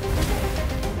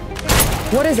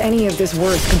 What is any of this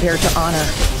worth compared to honor?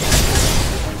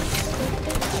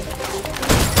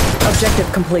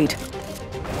 Objective complete.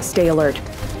 Stay alert.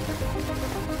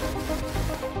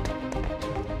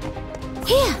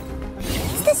 Here!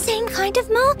 It's the same kind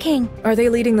of marking. Are they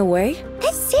leading the way?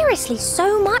 There's seriously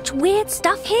so much weird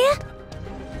stuff here.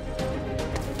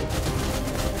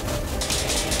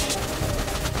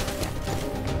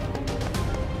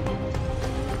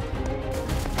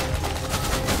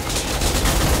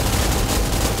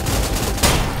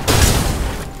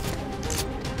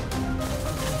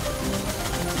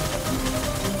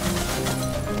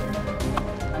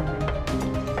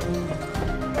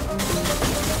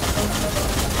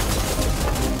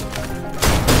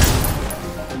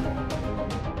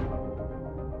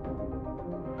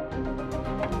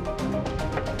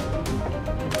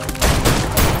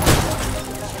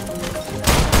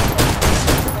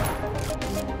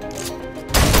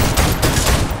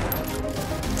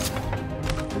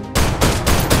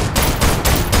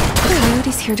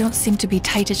 Here don't seem to be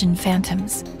Titagen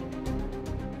phantoms.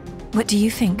 What do you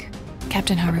think,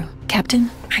 Captain Haru?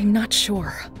 Captain? I'm not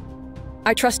sure.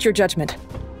 I trust your judgment.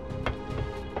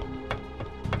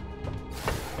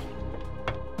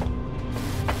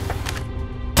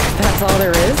 That's all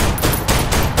there is?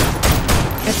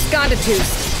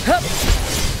 Esconditus! Hup!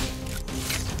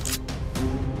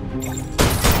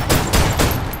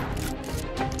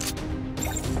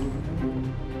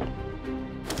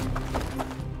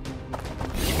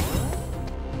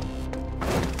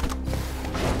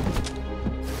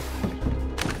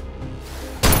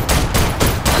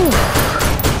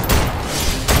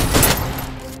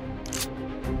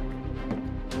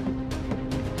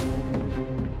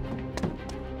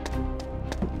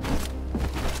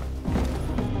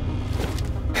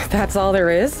 That's all there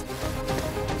is?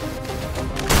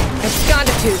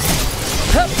 Esconditus!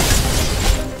 Hup!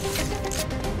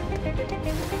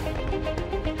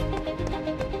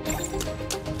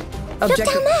 Look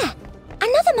down there!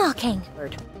 Another marking!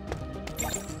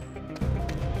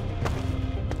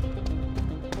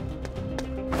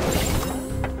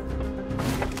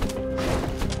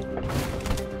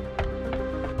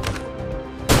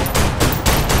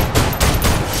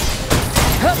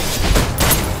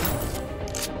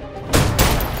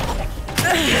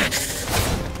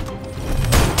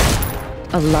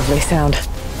 A lovely sound.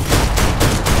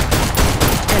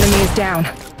 Enemy is down.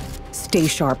 Stay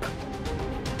sharp.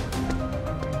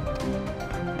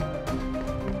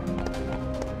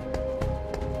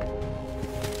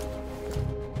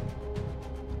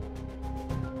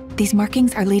 These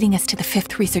markings are leading us to the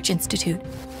 5th Research Institute.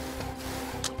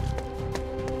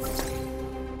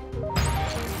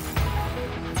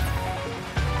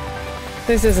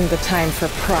 This isn't the time for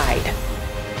pride.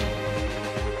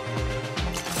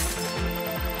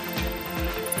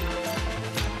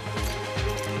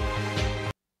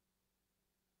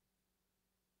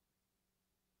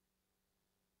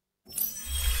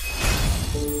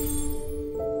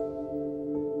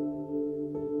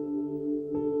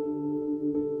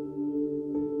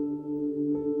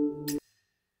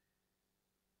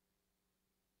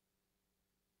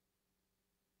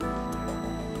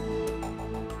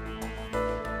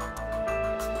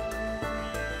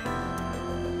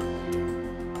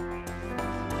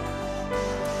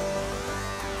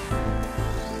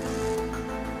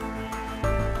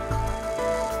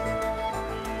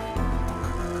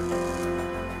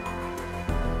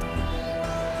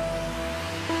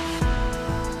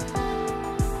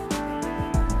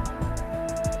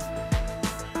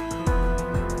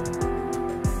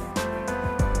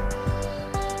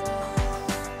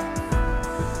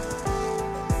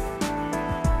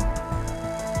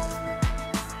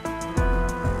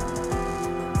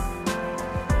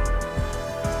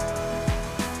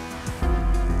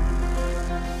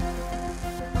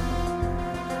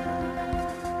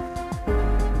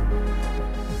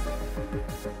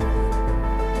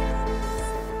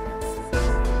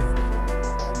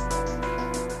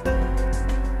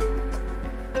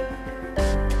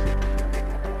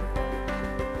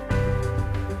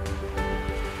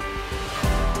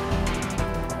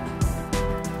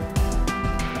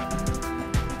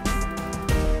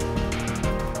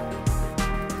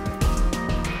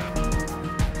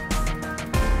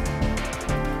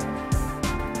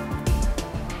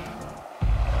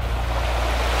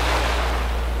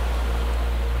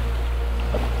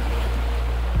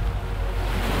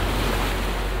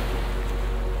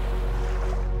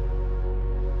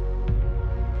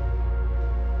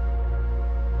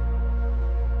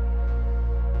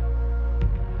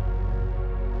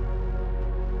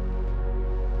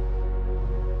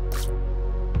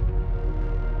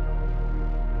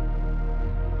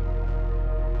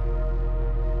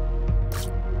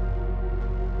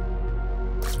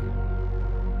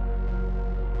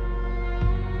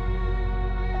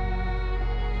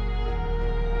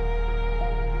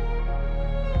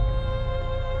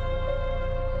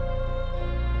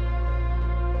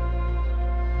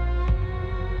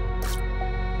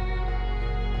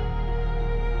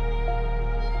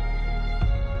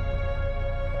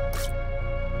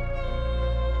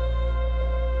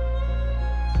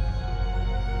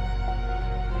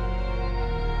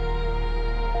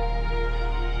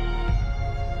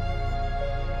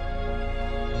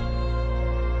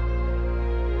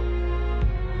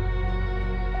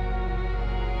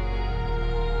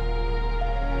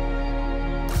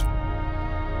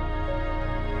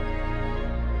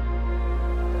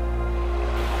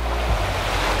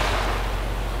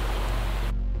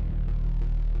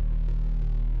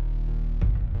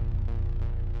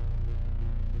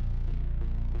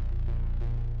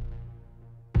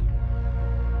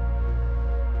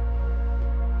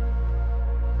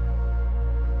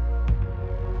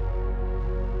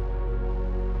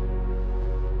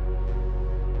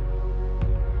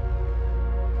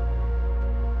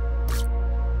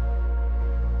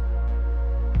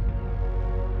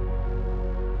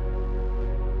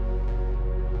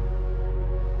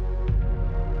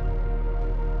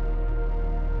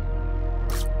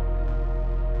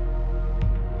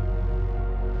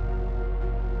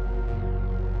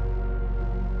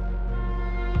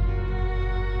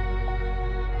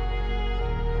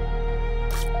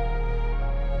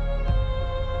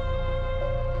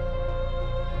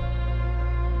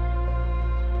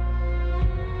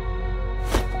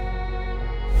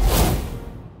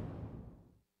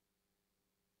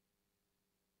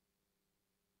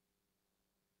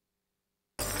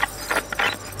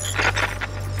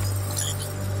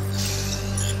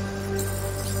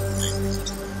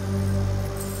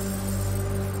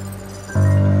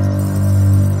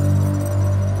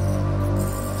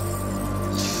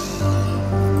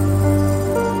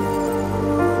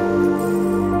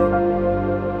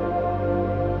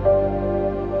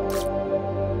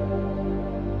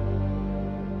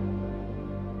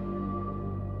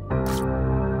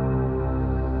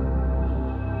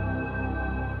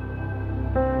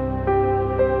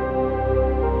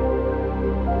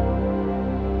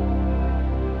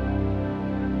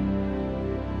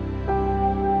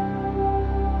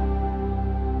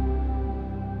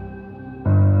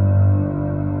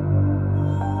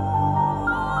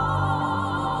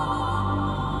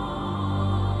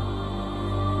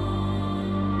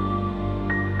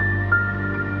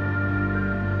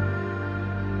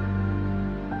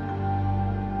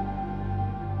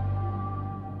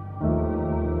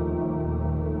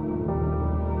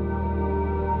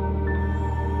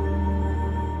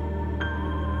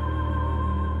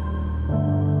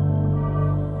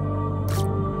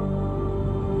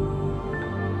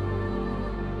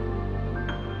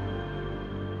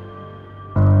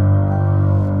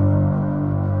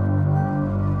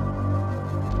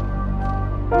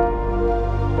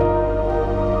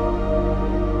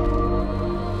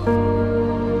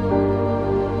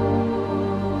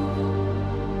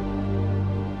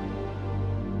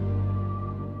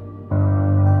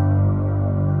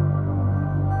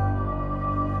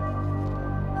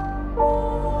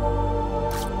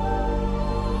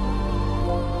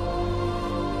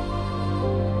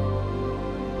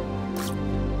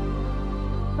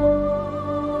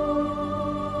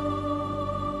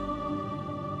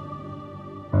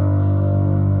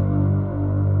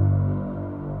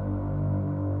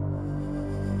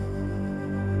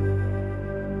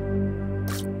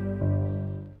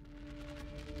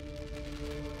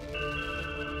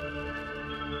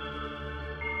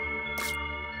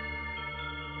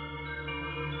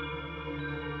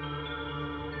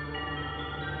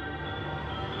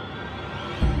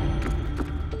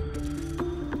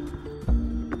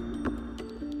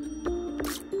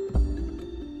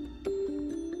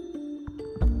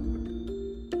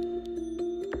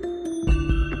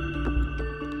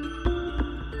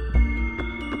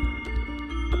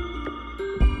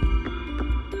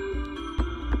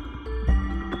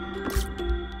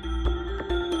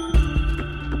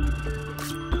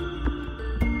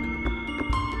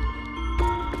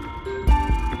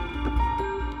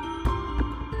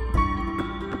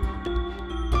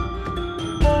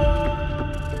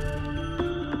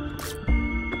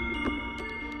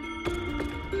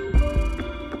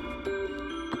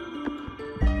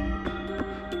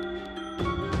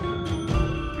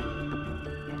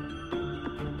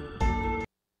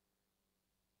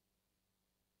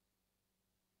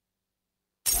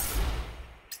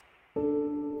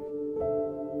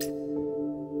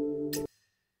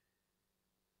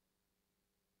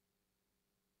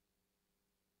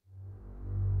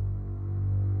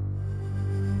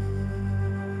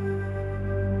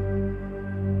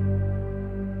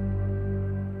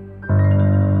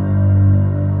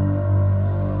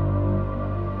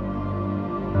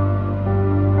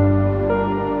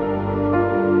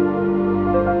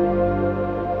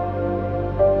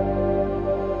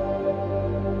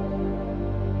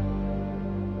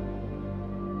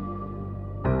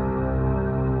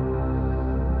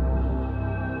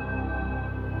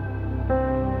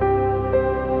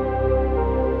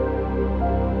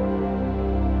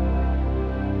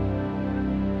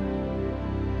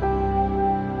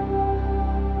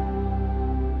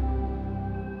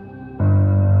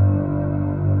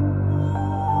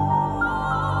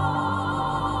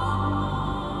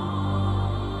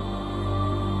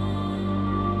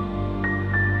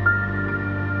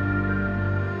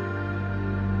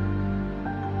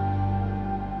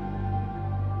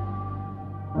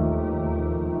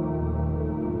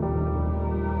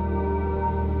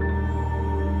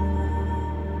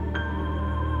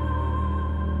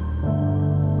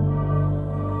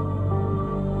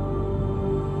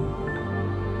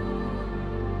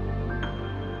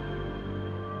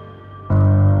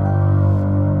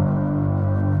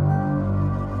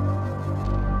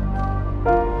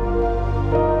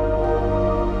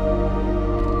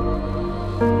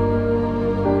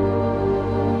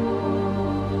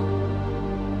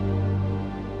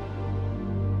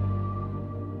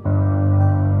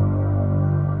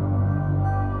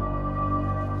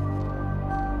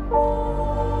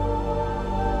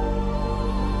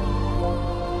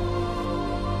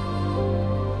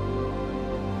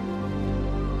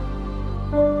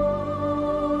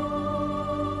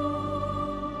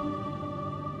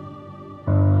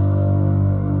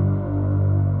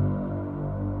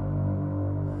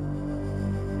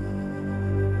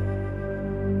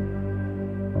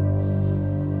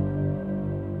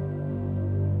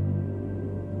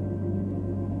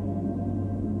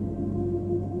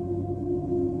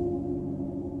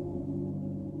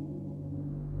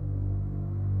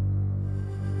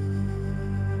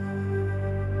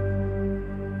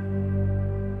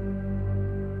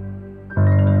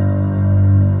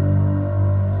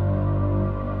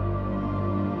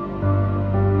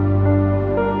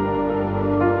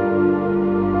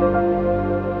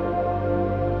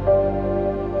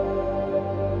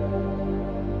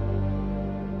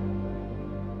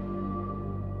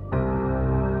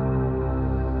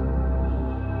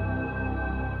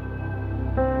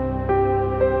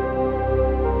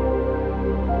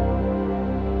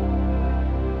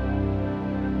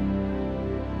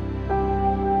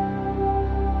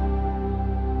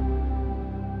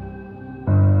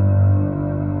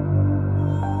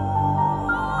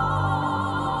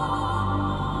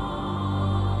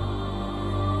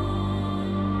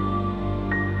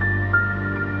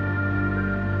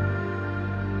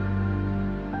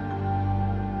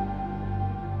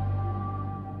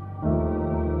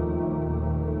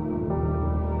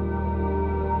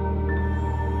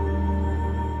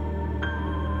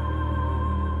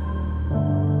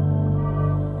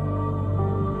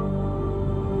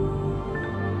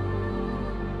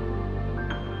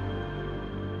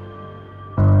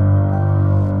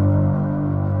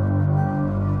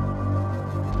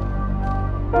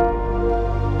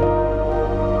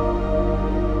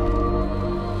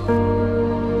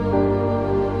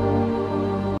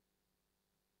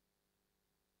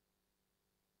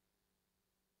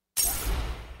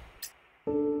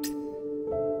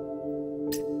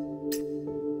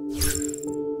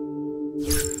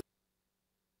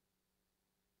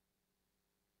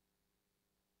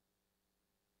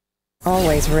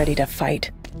 Always ready to fight.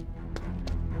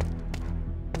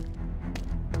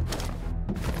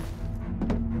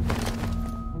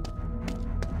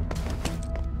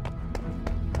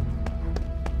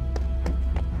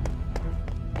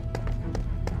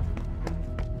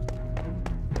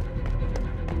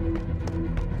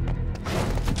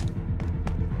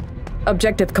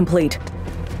 Objective complete.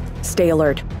 Stay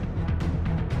alert.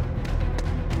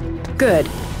 Good.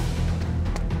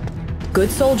 Good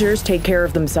soldiers take care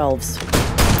of themselves.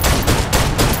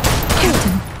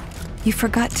 Captain, you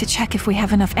forgot to check if we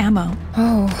have enough ammo.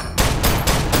 Oh.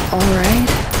 Alright.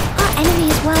 Our enemy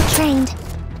is well trained.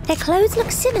 Their clothes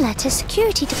look similar to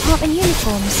security department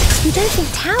uniforms. You don't think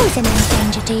Tao's in any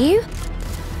danger, do you?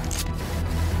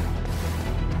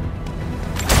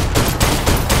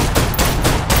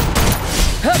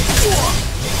 I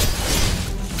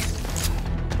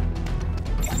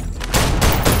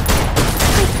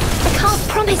can't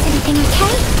promise anything,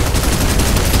 okay?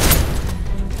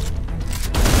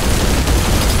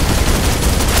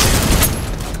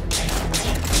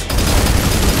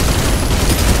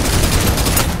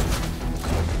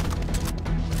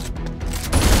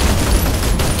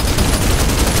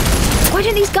 Why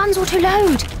don't these guns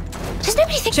auto-load? Does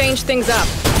nobody think— Change things up.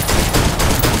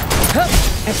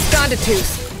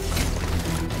 Absconditus.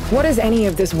 What is any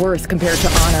of this worth compared to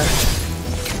honor?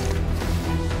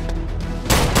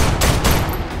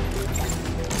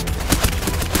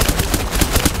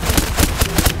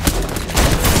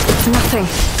 It's nothing.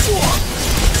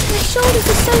 My shoulders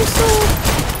are so sore,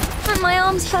 and my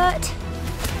arms hurt.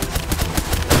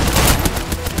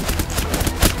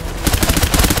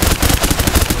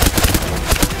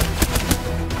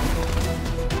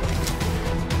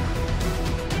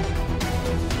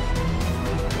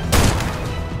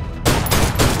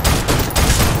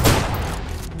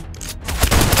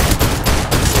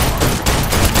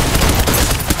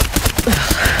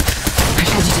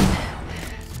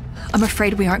 I'm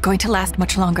afraid we aren't going to last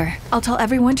much longer. I'll tell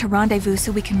everyone to rendezvous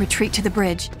so we can retreat to the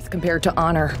bridge. It's compared to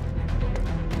honor.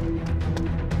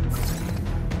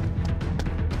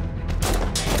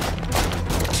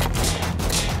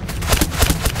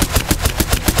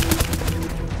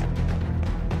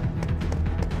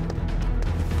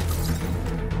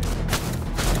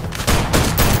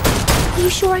 Are you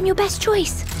sure I'm your best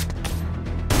choice?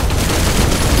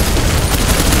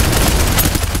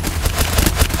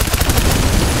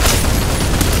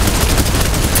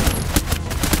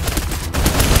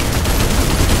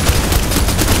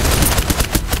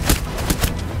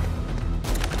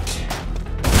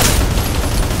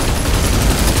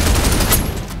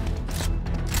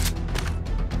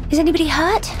 Is anybody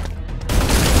hurt?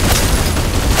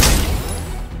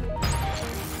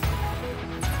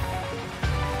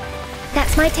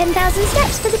 That's my 10,000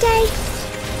 steps for the day.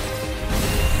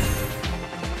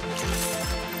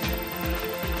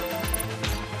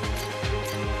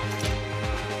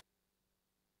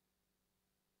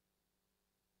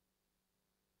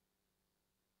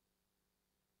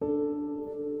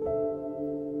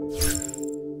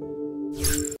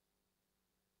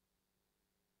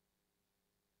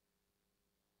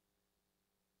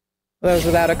 Those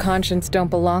without a conscience don't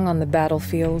belong on the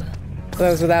battlefield.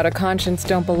 Those without a conscience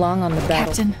don't belong on the battle.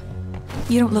 Captain,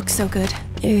 you don't look so good.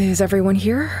 Is everyone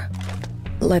here?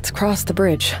 Let's cross the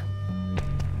bridge.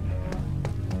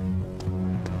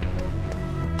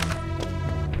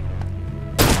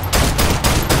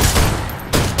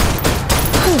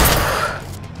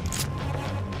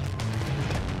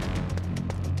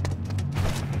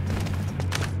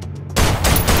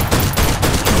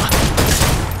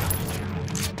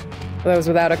 Those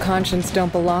without a conscience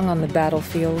don't belong on the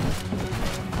battlefield.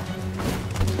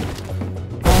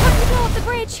 Time to blow up the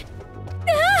bridge!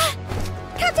 Ah!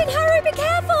 Captain, hurry, be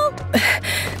careful!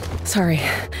 Sorry,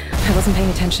 I wasn't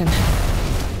paying attention.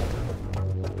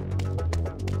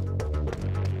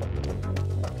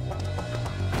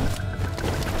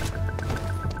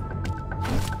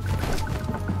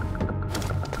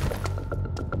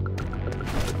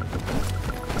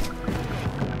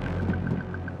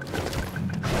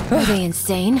 Are they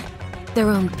insane? Their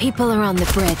own people are on the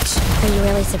bridge. Are you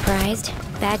really surprised?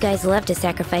 Bad guys love to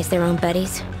sacrifice their own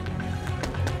buddies.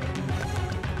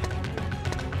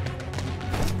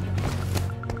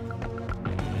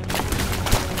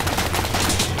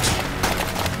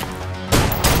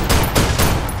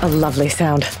 A lovely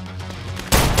sound.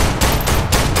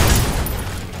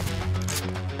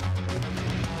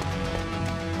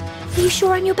 Are you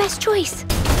sure I'm your best choice?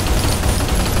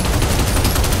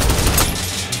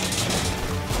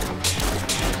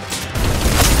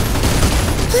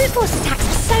 Brute force attacks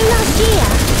were so last year.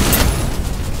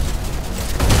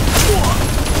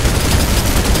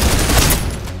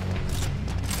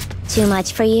 Too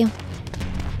much for you?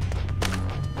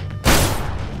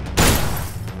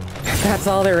 That's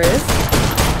all there is?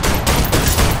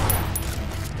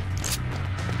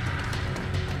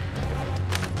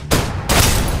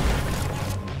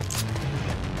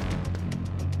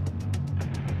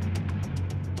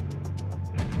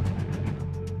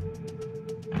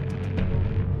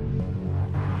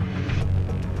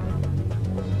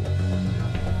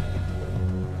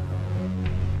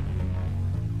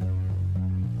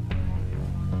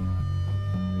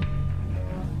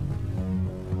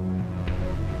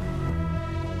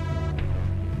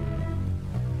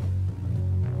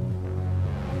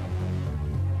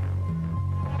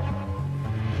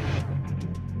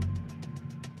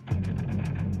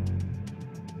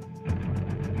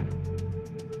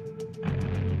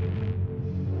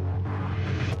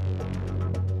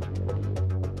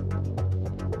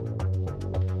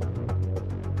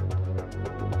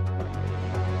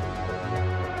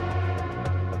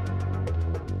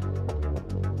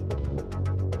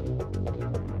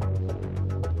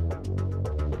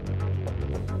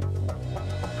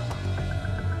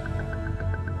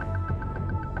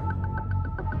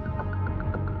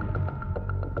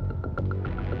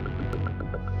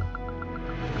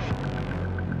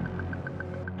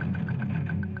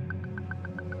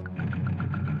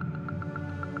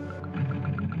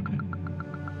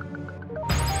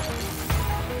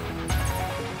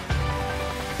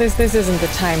 This isn't the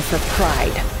time for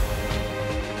pride.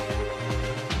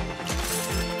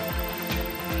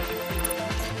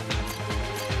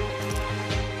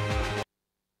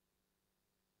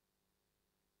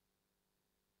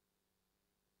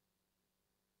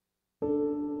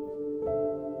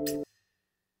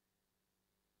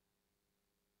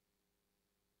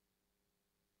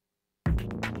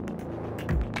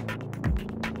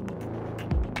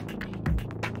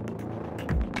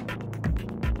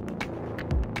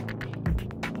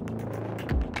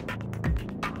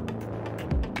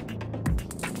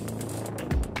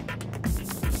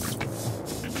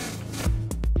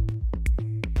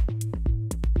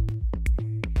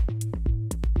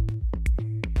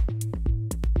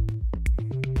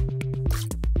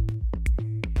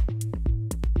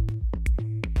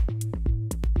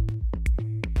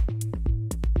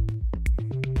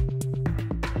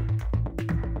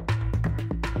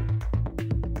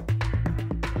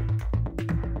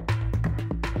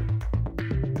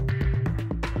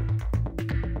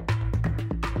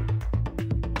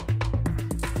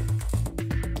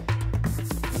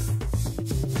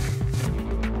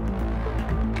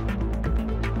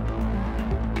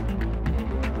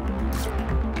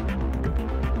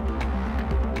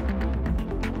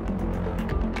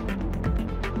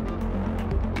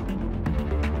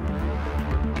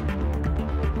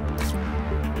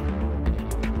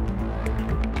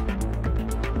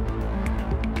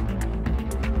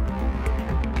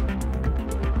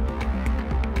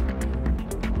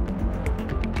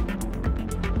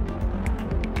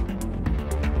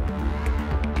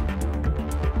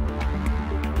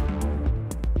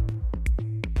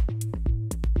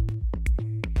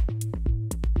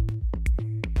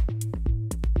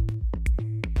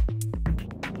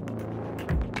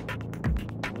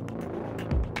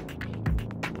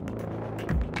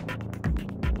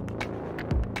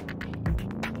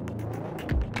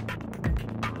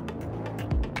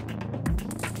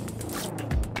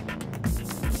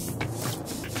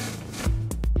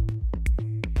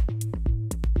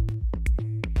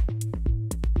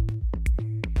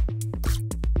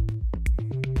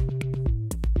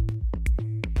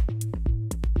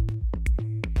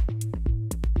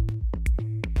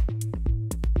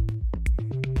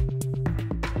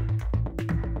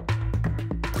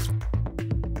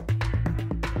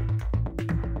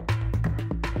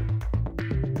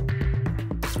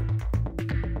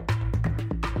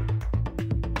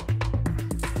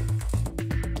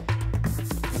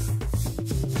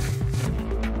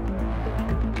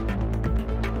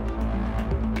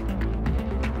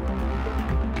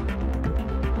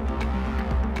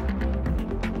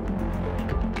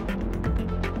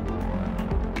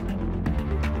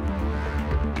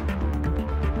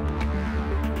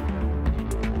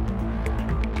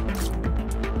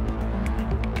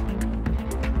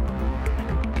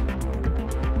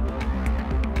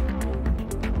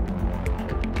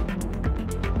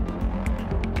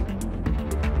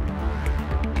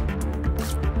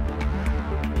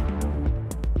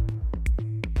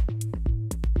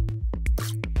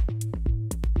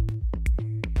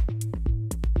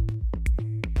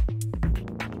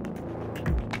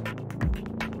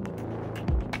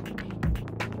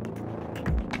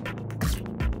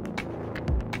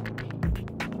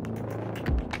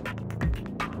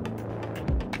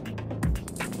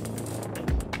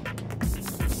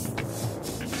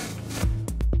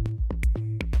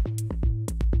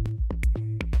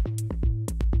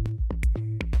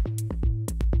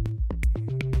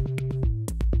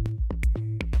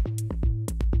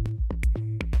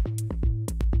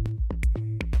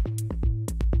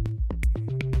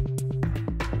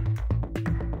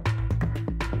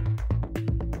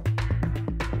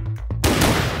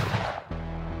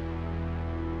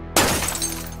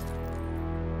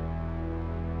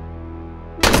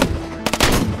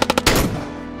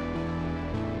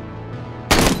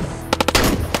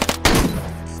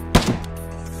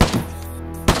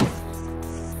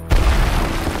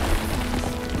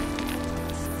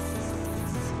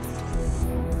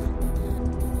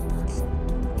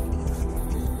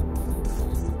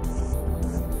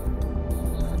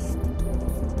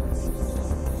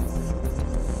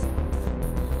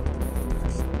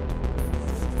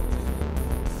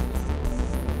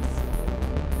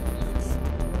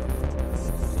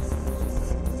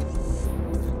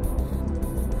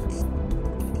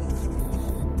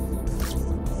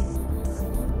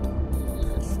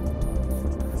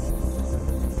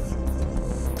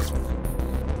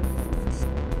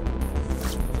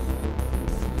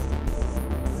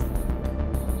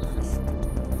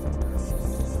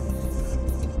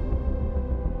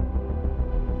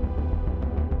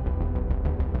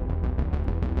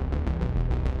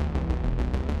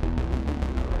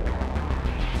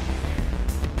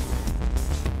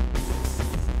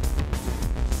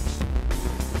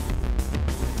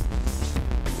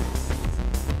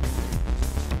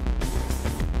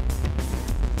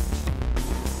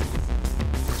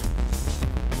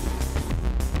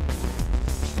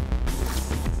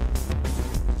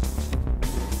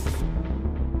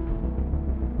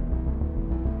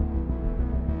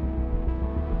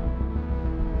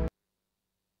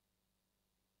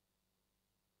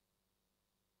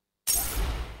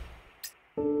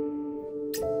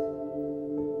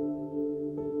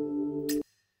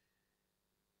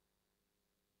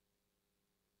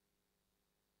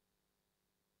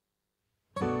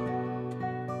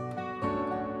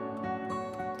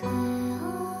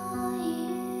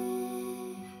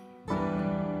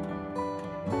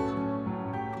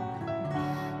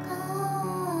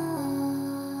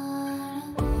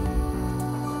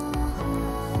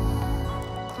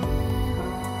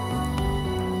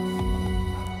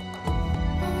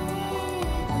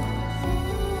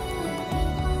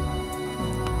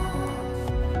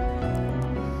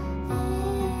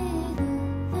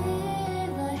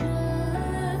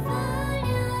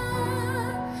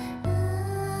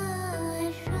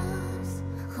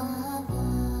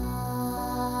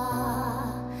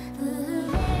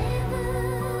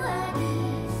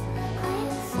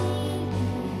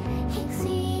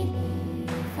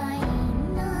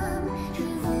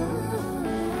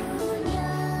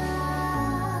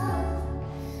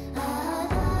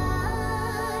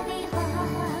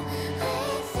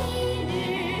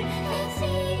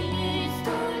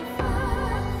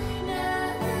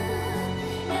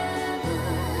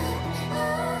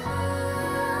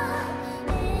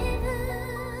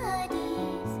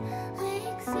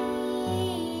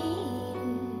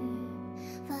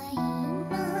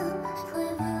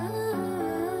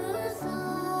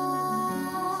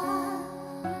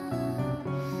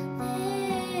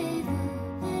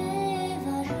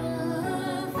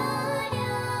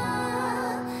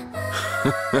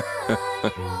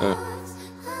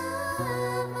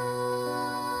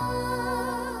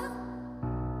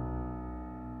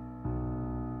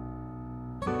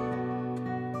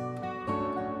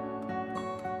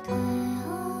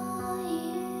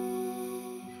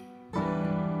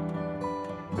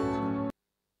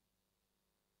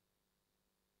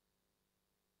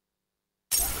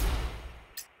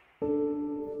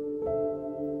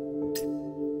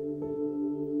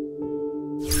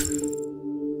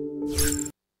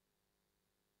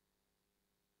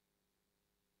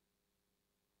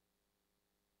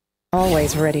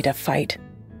 Always ready to fight.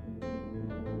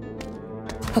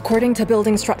 According to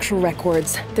building structural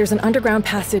records, there's an underground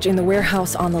passage in the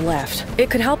warehouse on the left. It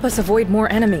could help us avoid more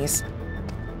enemies.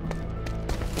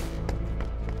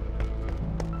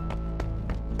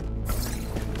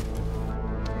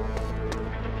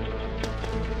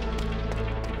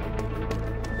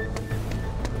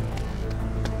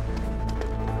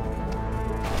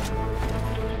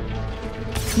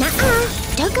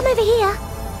 Nuh-uh! Don't come over here!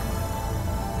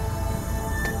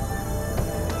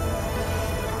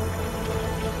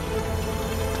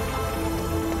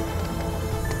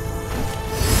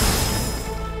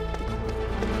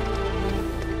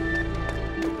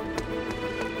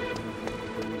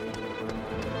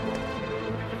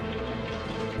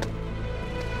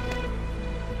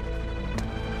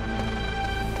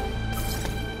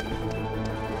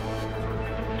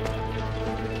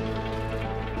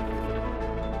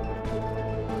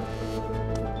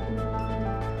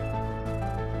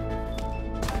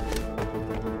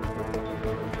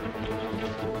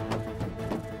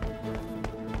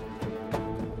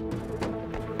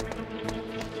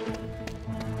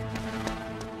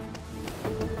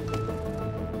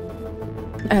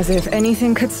 As if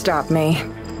anything could stop me.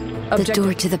 The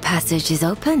door to the passage is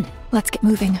open. Let's get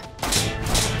moving.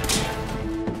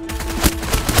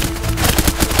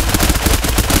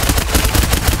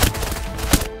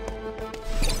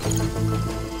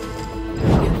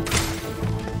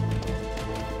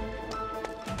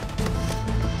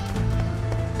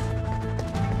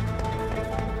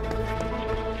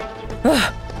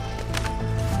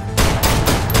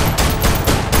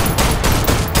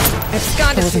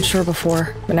 I wasn't sure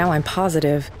before, but now I'm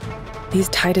positive. These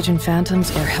Titagen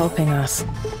phantoms are helping us.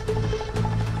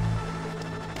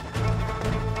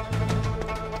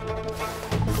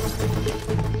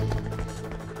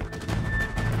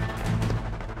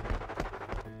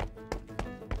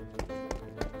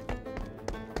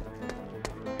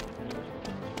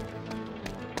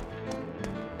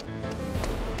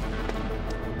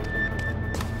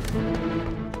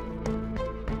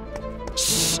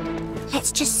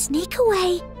 Let's just sneak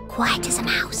away, quiet as a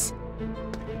mouse.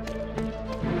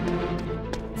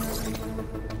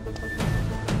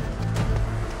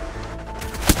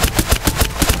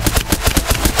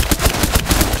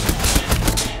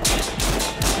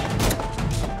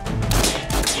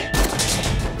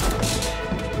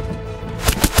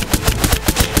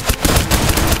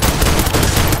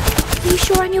 Are you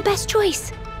sure I'm your best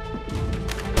choice?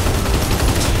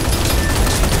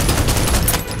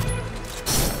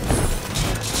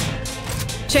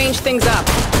 Change things up.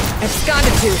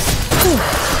 Absconditus.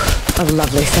 A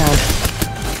lovely sound.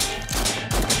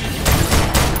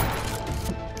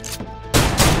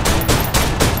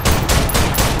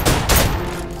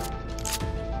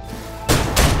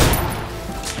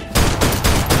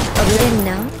 You didn't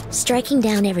know? Striking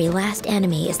down every last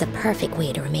enemy is the perfect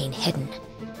way to remain hidden.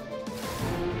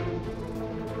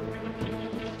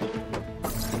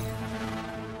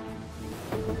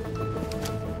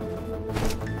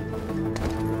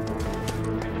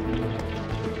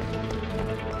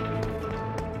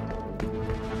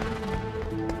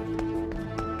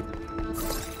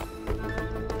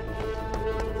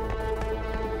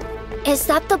 Is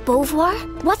that the Beauvoir?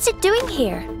 What's it doing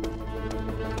here?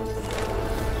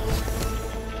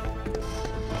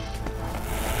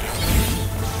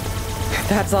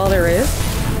 That's all there is?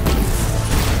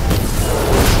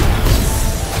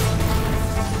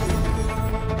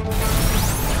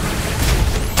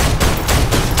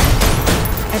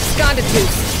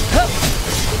 Absconditus.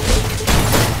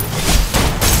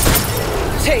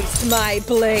 Taste my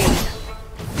blade.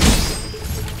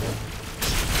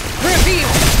 Reveal.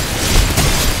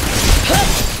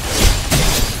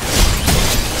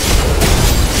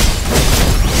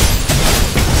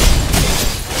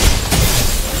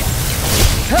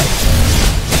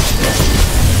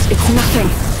 It's nothing.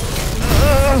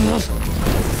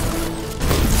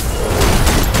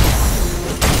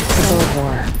 The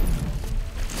Beauvoir.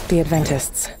 The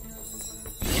Adventists.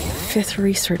 5th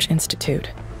Research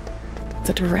Institute.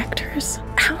 The directors?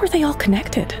 How are they all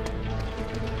connected?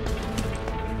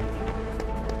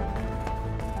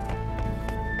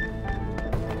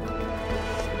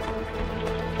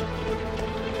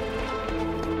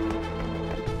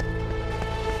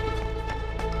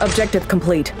 Objective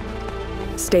complete.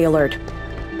 Stay alert.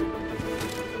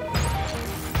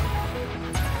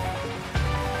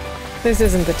 This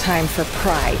isn't the time for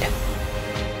pride.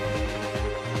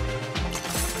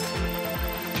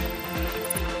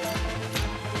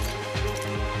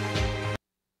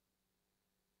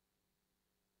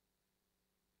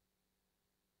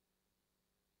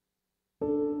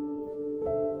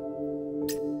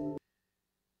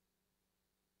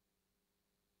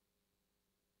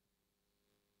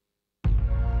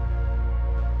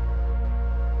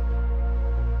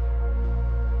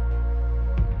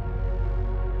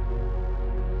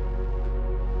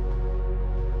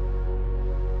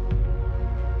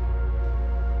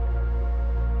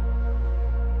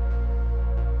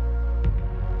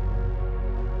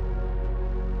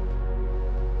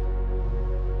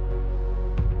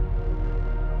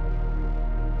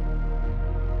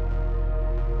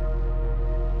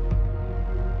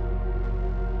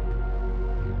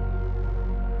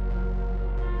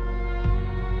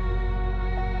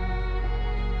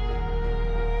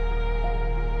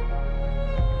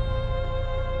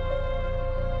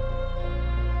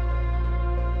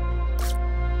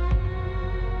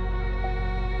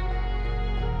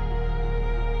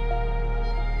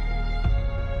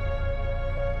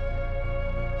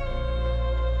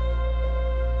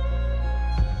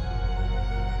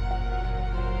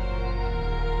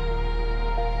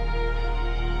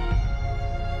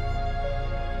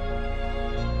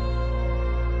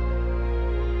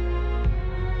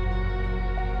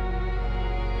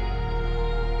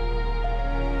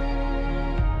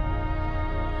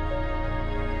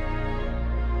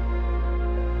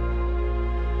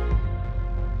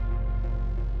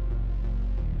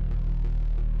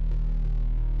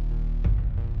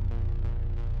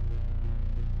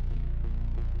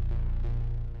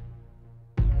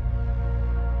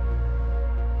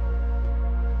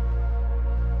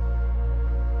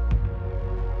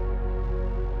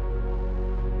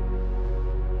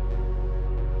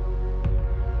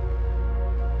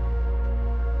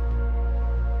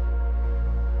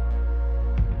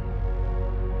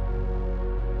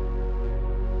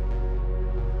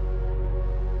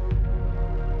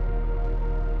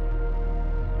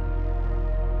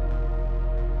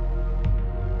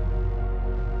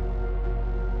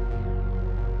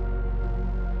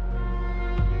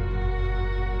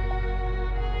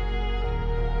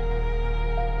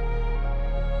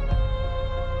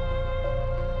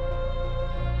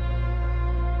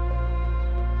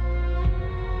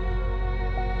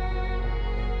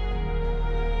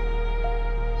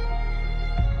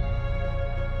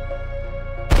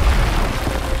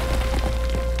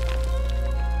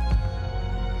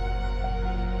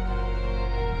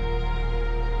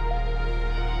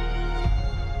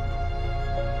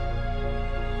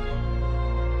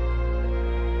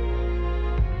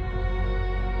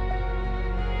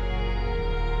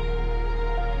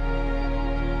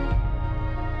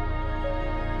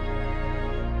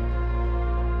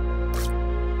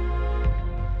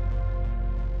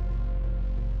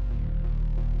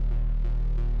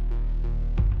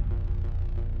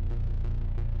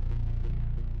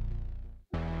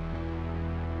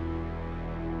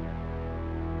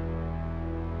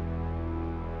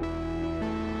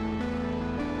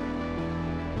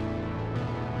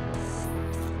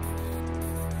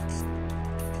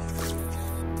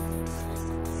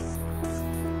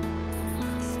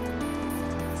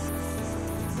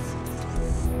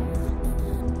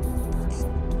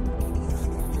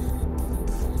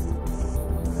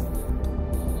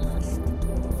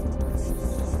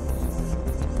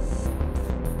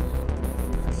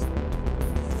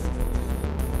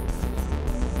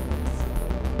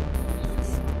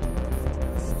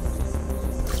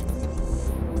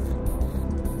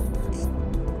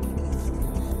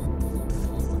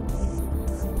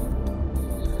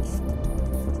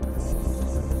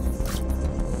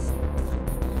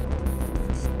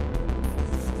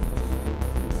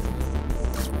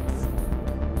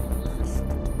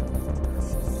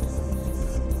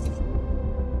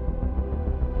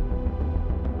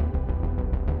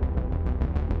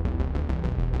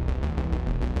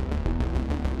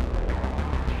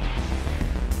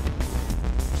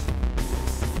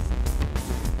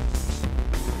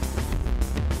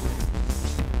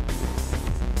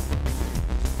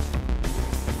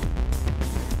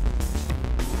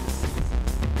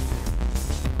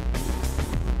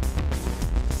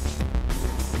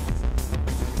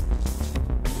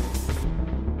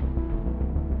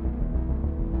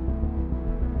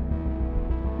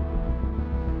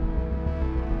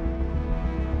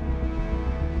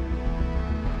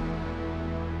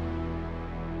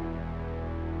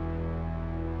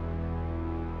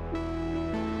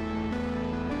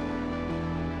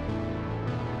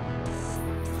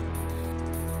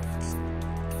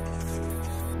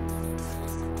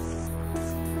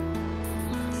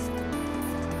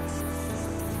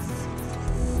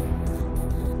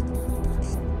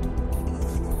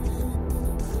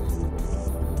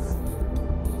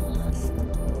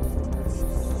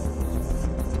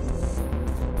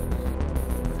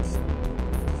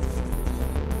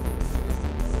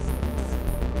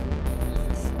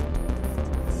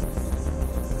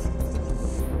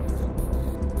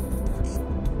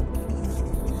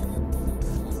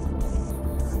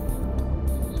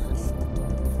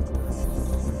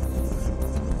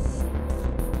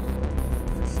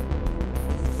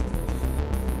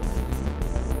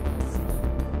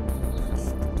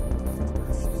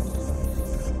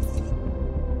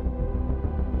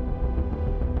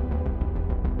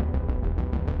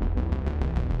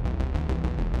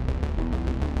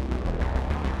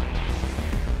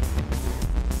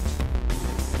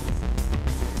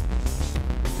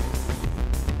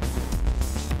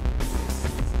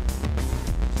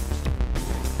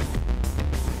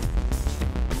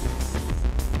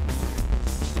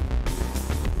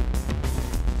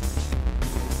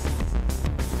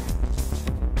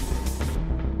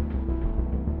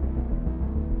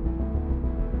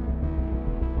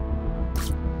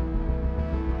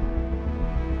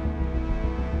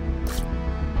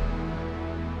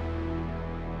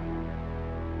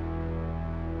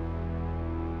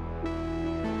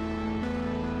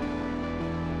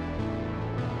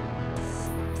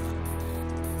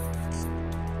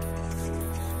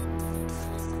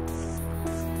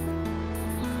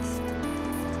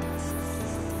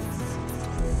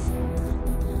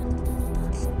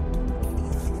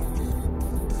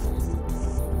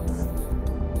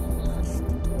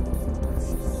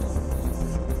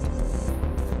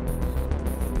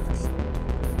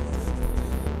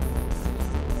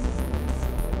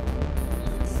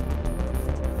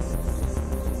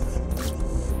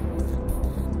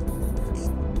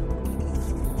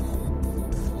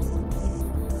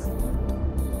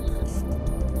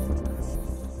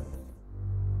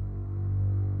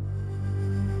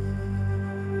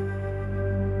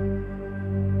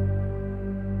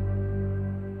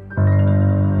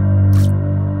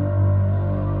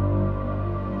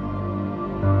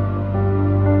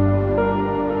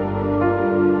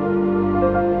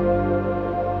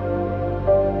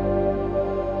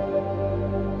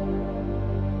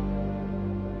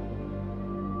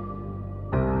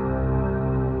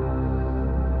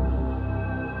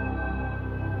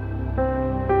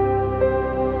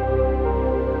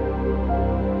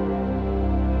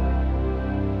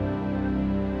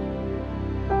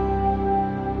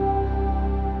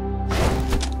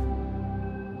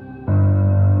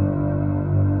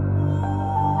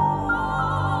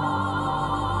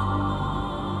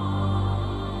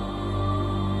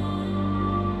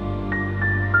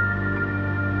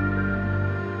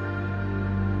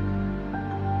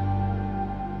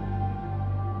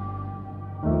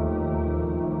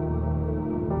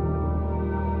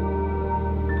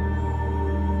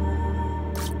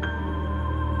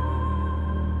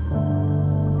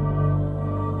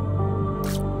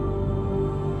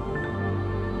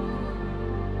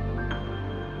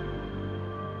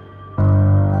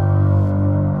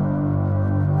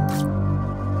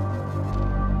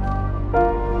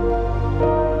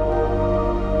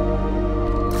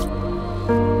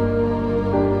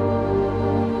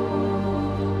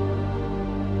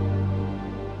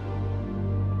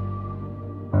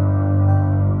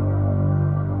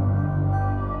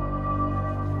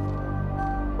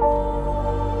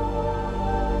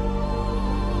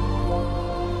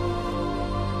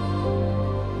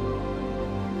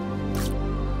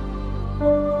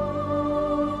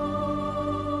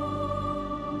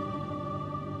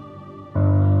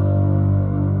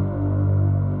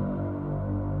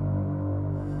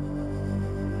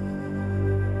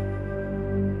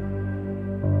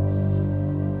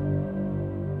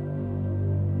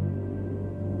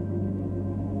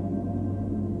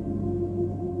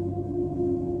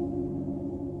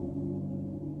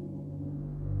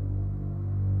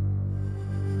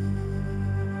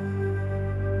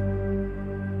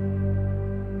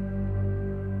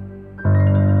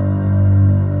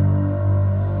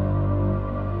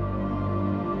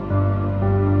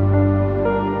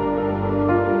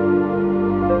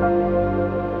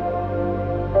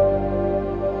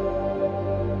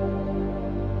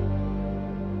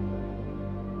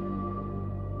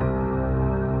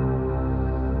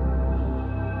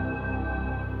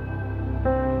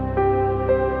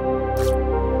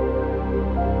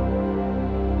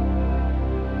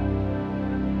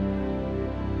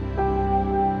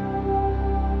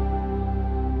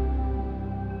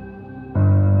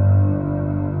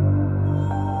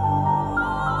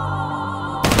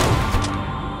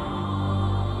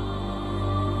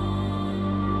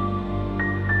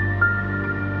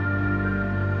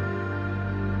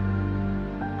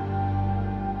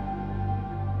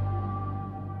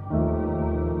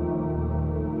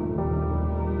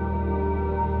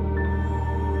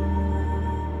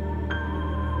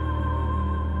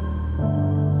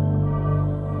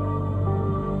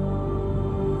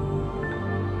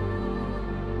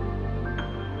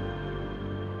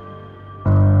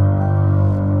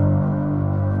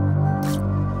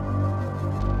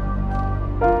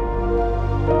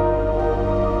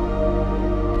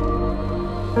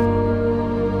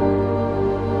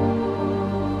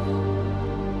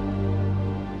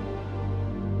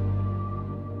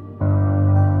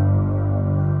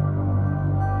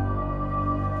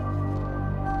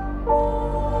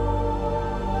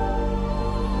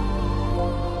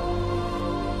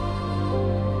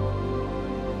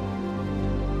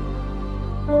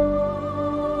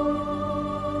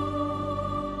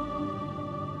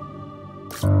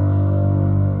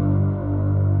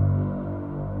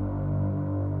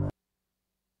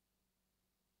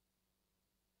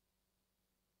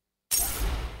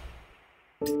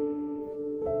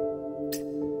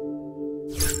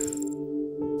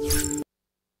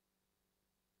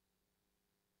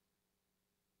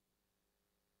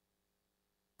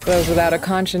 Those without a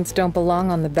conscience don't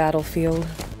belong on the battlefield.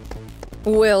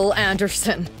 Will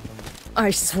Anderson,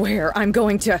 I swear I'm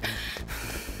going to...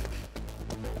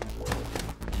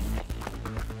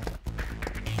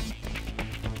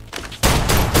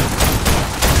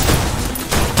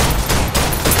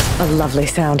 A lovely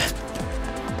sound.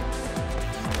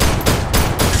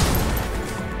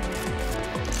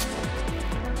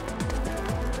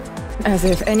 As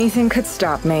if anything could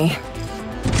stop me.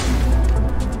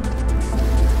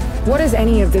 What is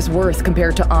any of this worth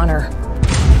compared to honor?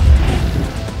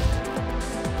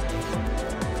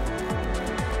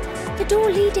 The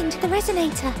door leading to the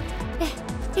resonator.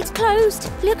 It's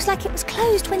closed. Looks like it was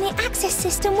closed when the access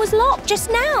system was locked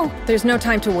just now. There's no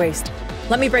time to waste.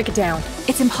 Let me break it down.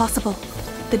 It's impossible.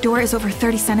 The door is over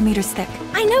 30 centimeters thick.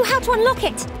 I know how to unlock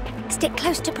it. Stick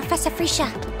close to Professor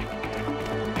Frischer.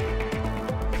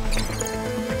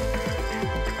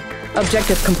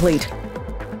 Objective complete.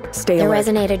 Stay The alert.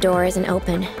 resonator door isn't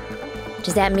open.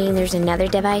 Does that mean there's another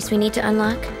device we need to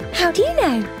unlock? How do you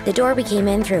know? The door we came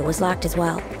in through was locked as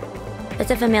well.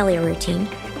 It's a familiar routine.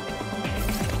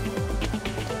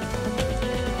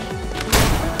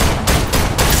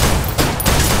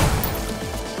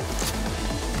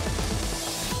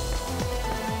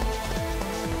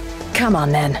 Come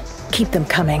on, then. Keep them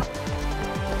coming.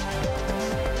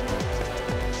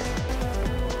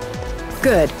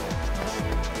 Good.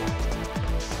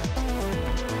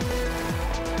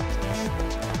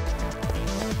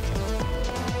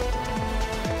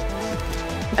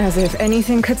 As if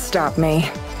anything could stop me.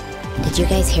 Did you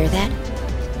guys hear that?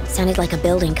 Sounded like a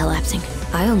building collapsing.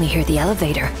 I only hear the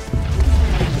elevator.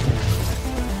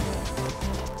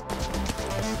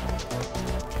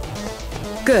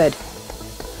 Good.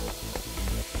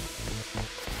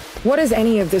 What is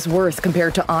any of this worth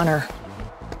compared to honor?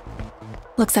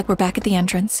 Looks like we're back at the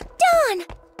entrance. Darn!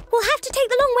 We'll have to take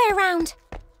the long way around.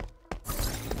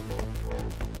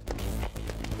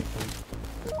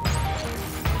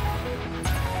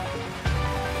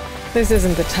 This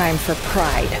isn't the time for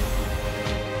pride.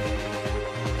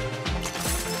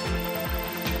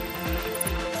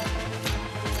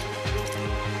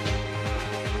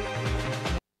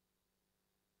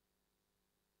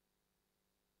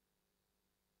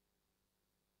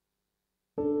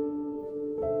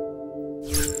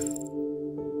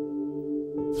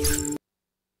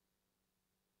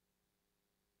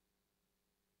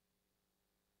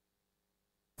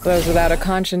 Those without a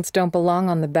conscience don't belong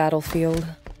on the battlefield.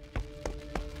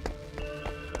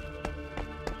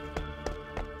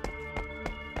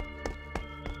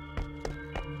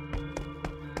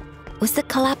 Was the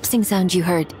collapsing sound you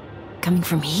heard coming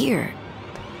from here?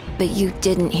 But you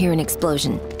didn't hear an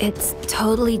explosion. It's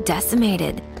totally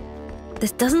decimated.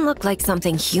 This doesn't look like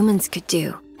something humans could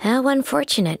do. How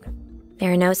unfortunate.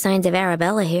 There are no signs of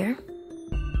Arabella here.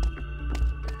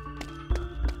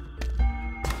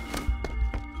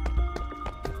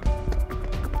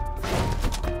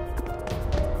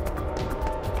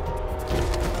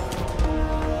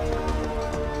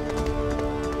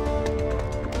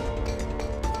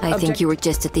 I think you were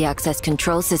just at the access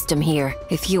control system here.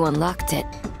 If you unlocked it,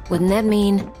 wouldn't that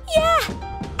mean... Yeah!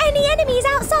 Any enemies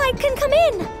outside can come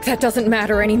in! That doesn't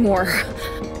matter anymore.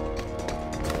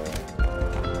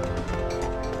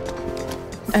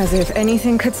 As if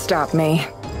anything could stop me.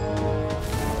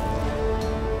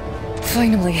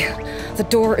 Finally, the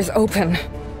door is open.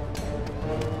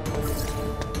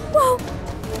 Whoa!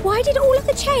 Why did all of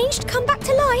the changed come back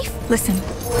to life? Listen.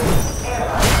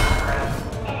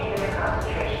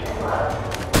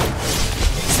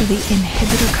 So the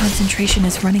inhibitor concentration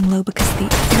is running low because the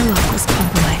airlock was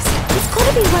compromised. It's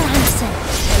gotta be Will Anderson.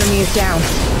 Enemy is down.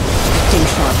 Stay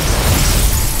sharp.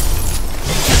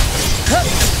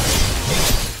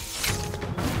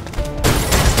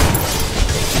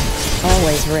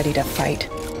 Always ready to fight.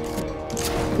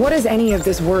 What is any of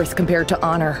this worth compared to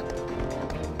honor?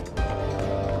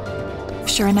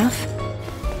 Sure enough,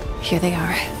 here they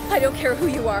are. I don't care who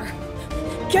you are.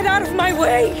 Get out of my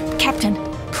way! Captain,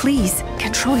 please,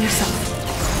 control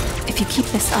yourself. If you keep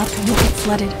this up, you'll get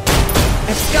flooded.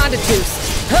 Absconditus!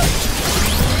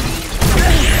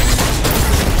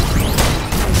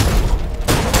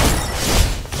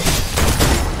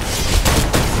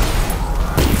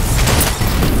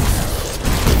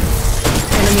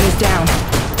 Enemy is down.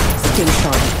 Stay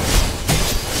sharp.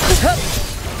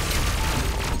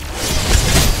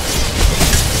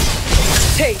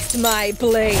 Taste my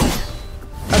blade.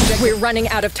 We're running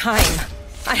out of time.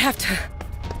 I have to...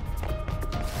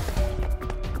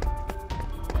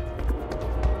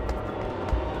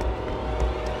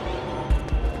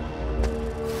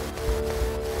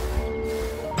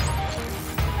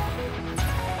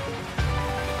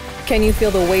 Can you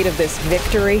feel the weight of this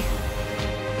victory?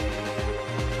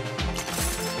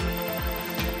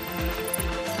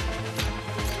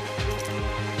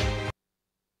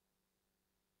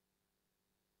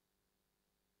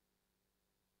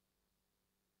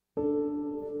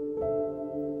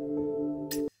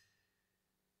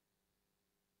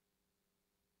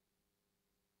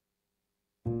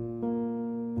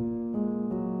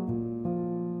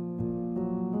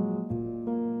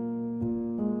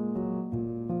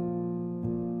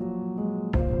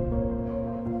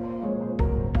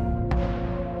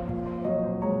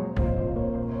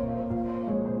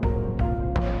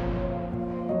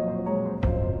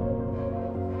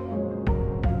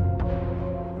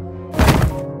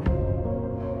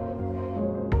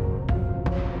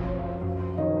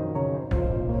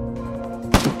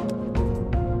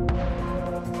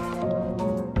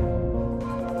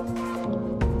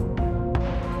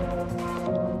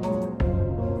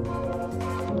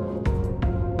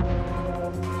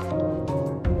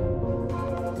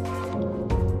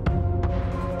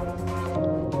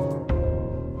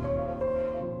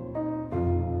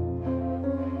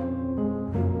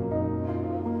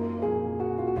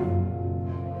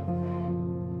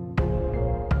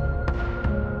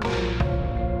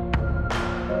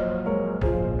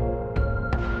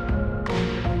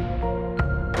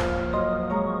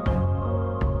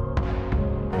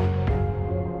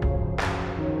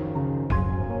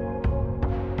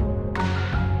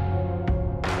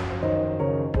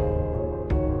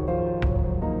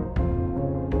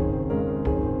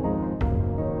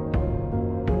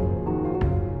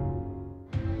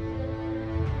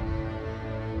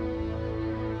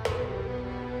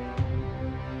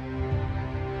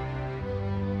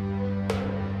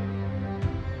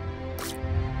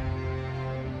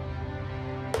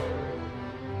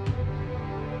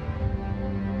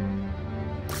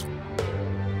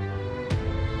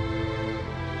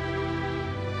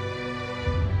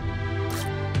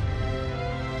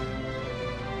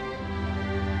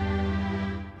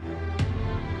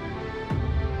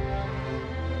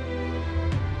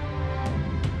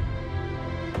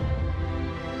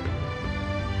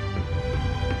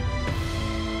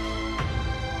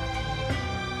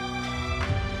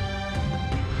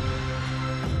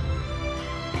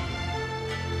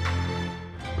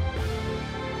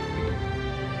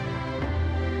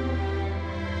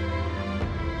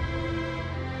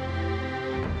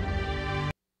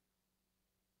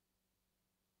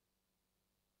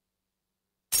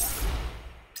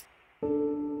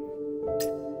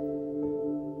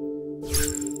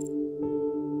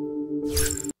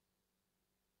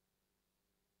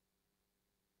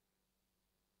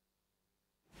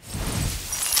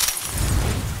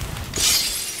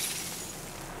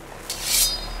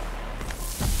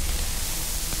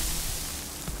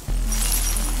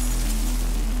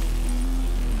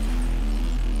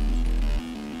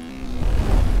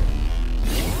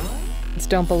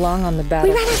 Don't belong on the battle.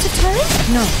 We ran out of time?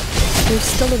 No, there's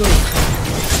still a little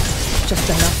time. Just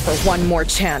enough for one more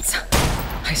chance.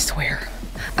 I swear,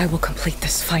 I will complete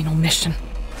this final mission.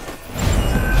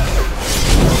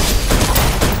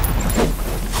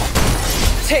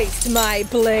 Taste my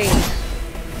blade.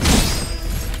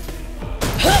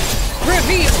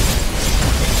 Reveal!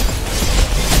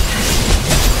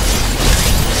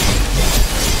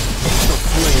 The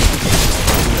flame.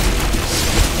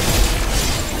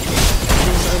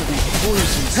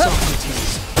 Poisoned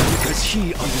Socrates because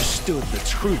he understood the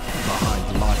truth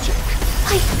behind logic.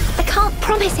 I can't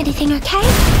promise anything, okay?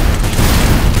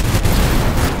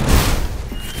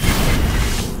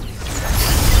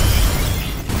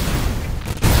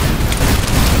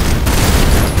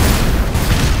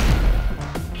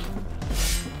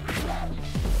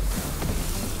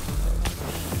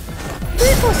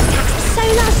 Brute force attacks were so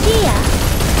last year.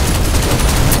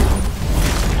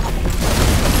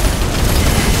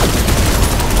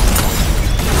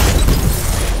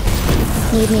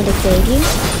 Need me to save you?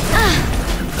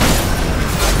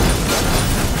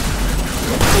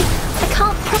 I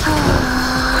can't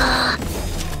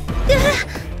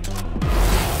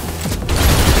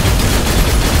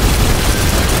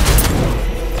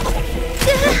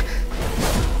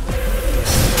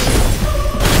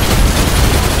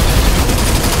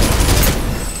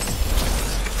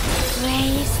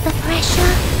Raise the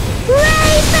pressure.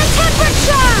 Raise the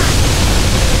temperature!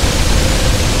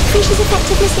 Creature's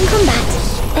effectiveness in combat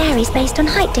varies based on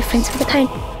height difference with opponent.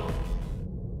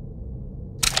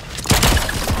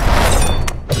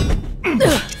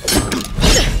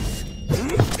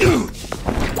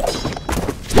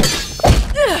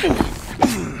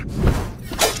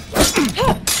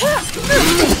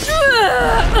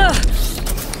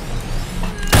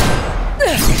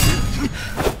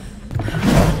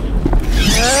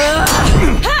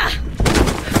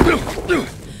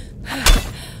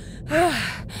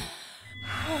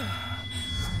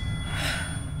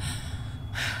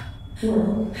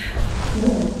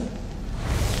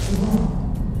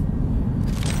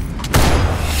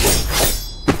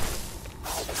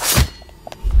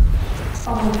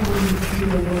 I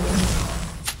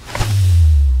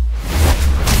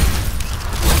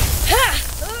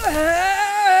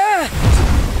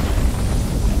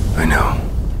know.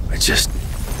 I just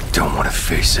don't want to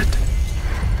face it.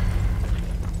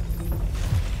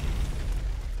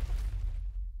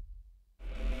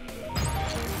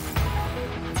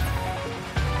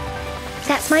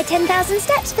 That's my 10,000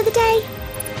 steps for the day.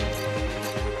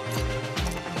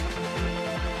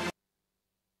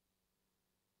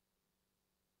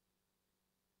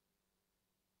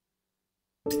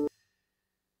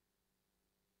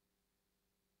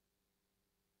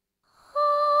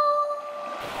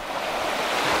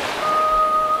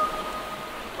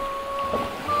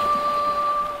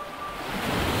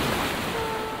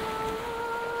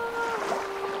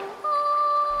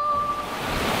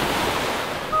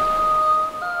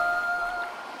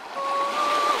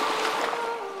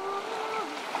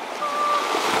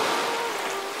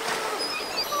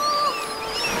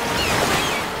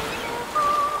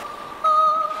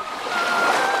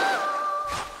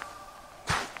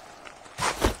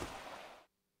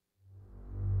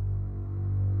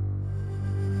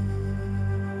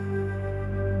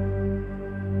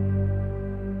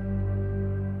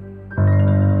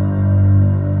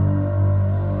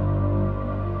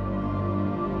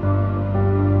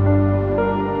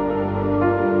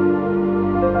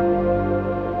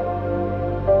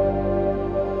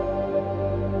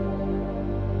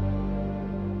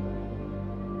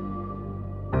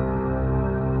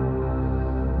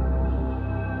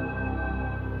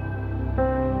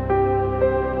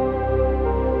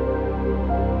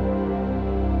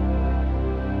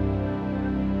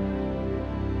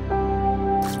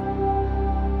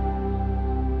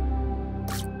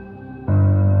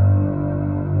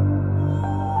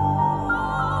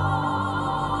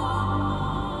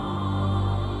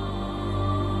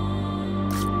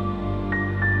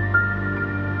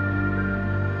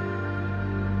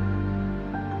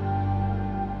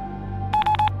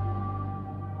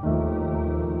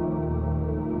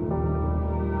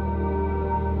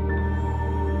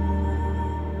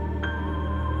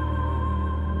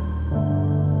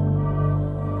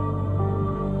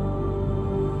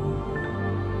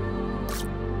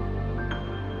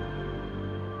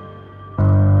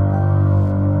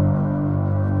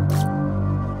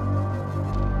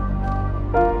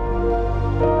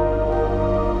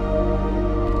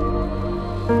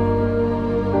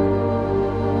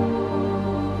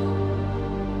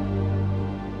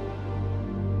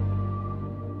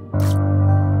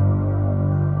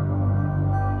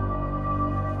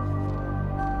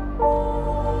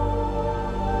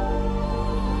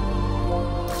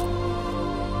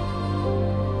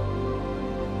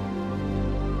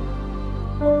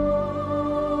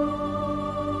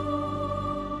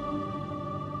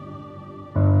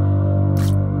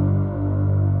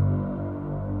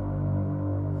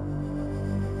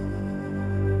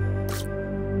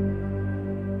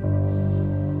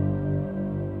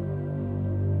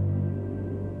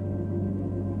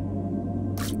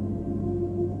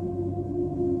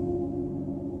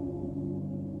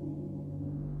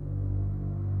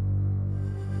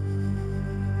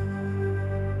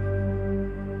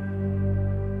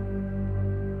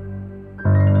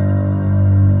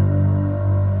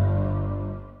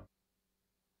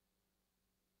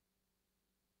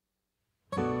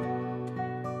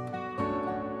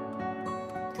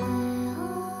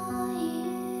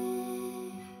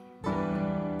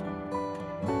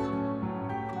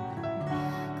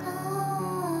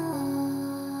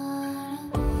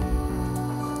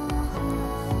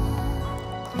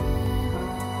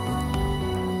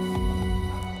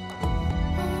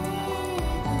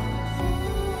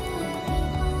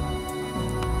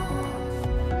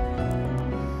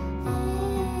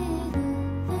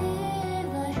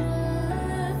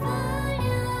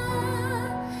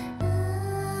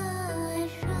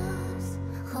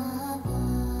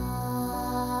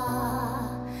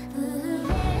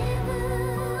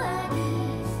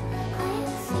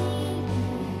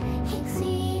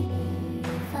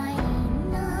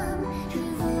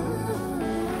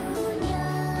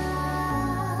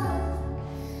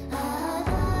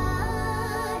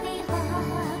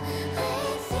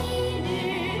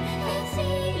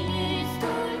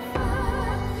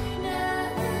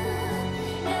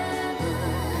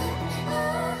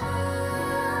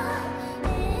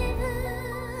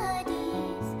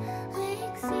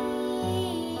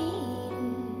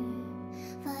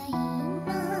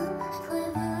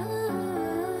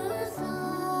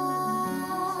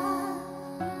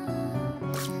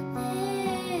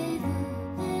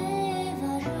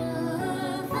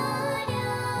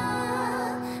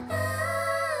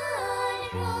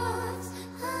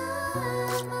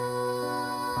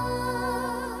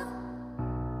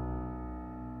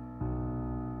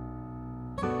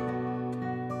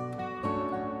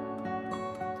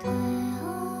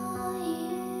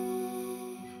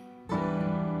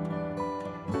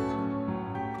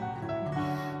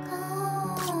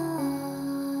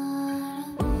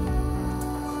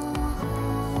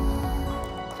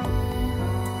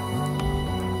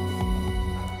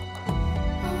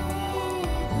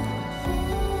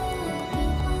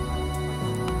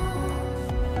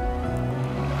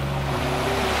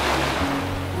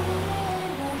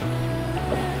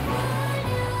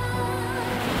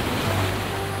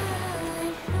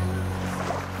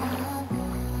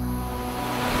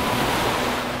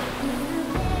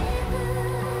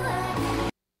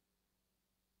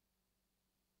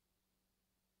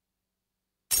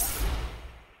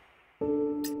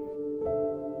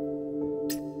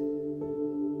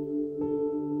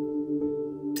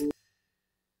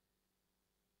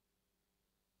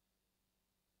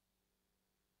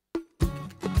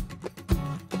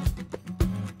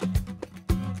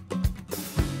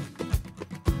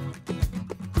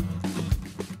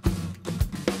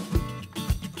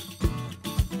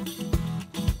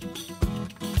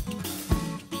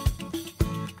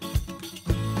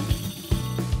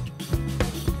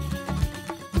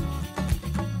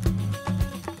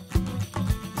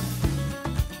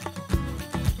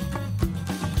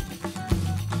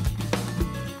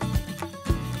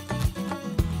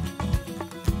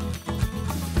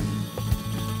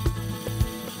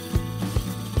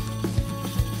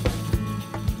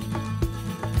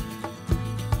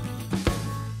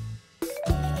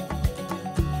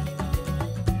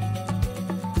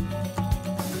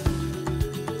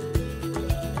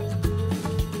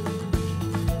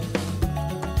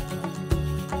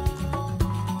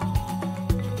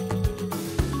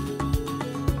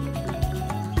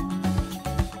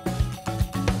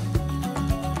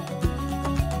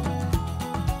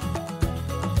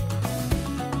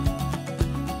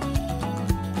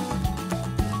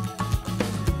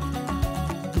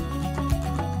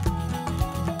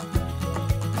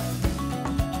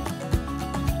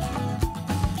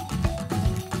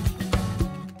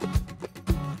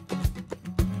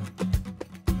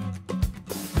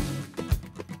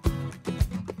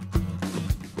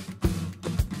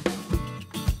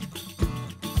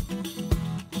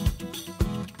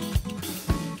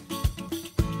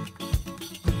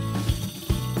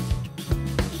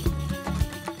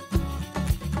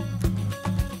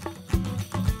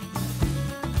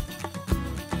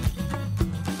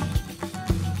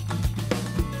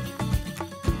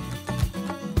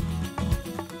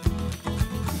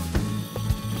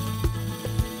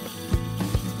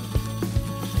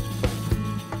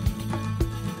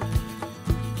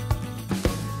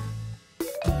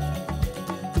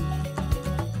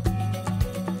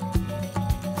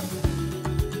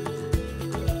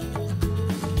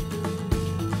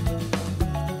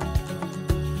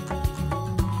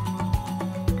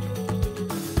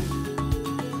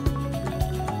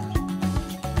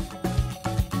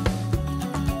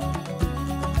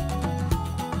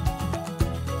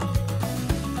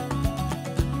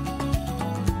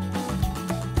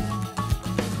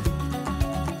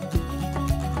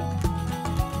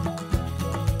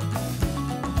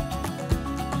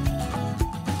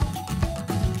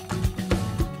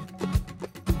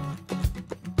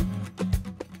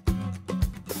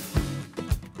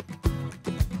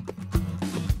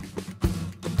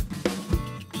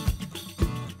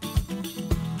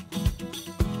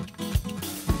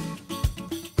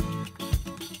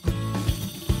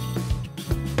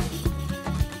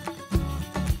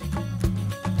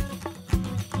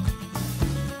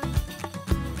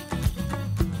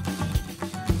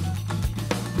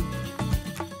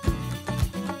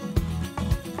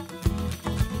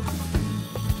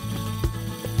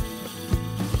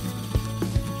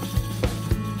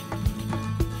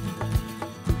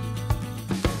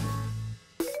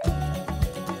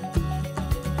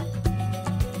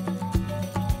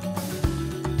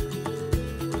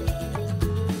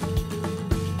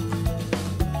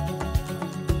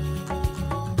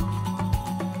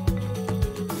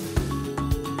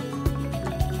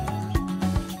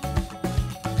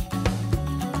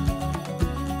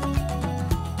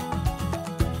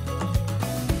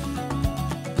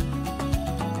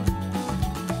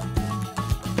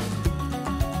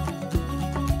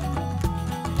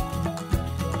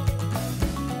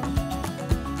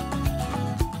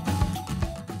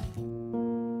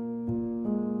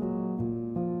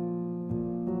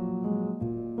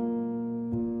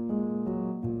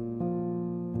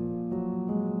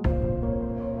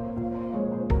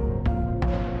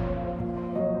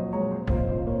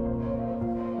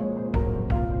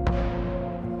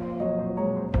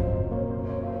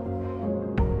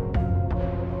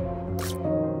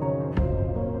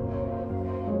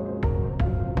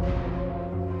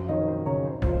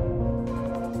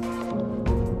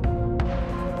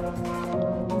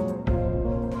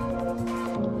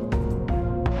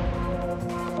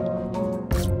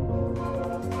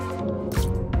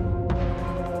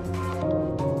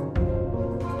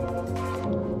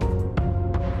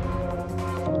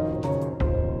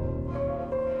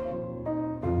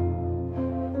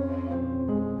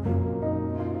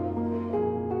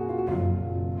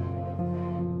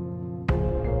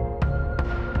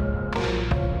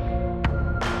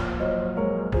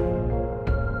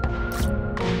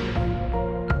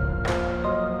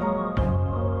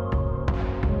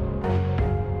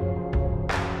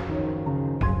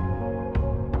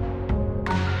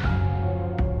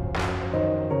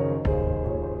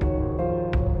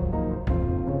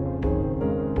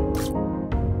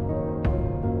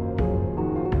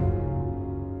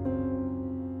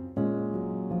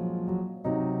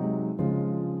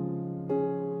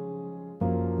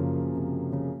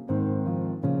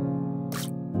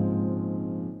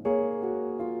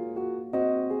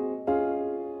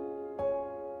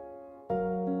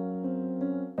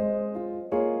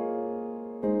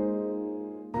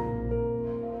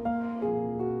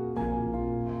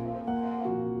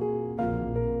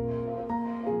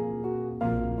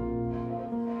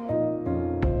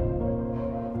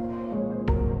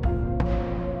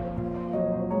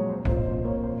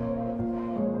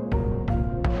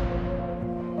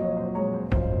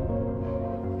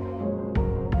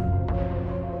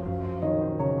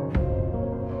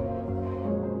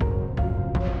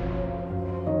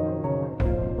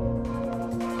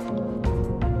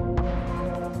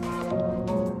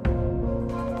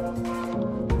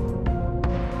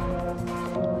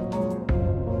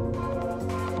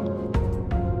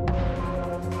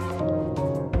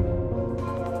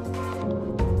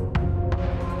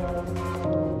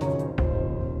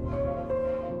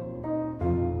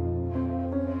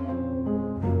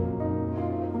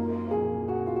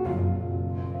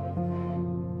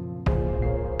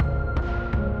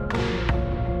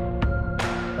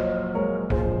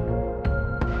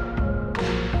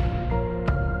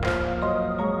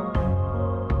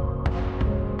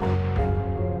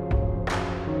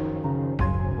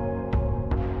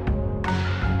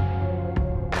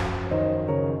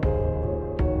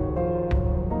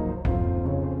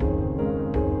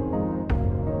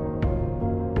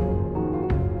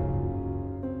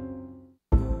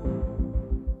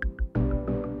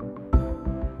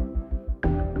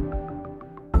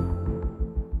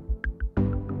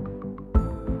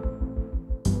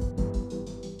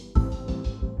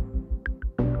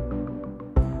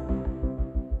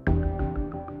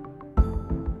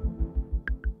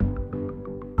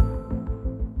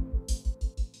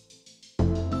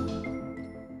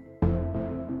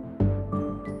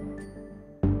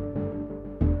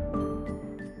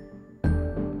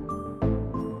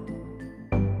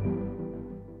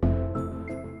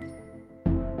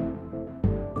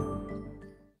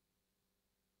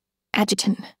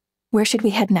 Adjutant, where should we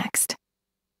head next?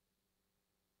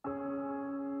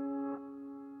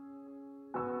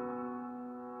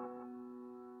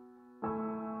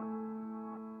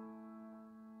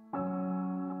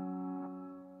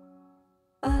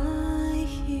 I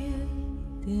hear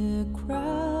the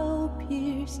crowd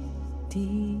pierce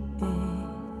the air.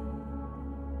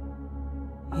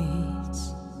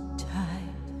 It's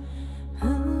time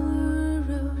around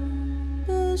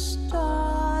the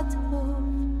start of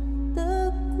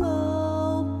the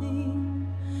glowing.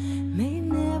 May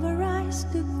never rise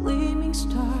the gleaming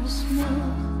stars. No,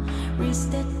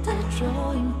 reset the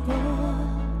drawing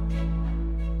board.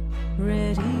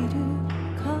 Ready to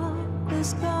call the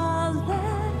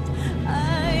scarlet.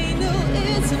 I know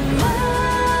it's a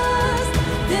must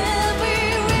that we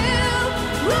will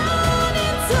run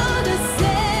into the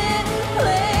same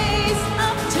place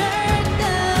after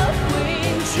the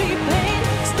wintry pain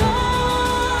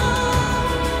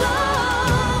storm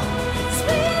blow.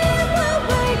 Spin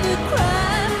away the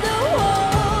crime, the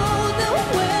wall, the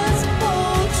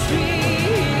wistful tree.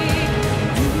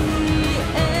 The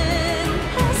end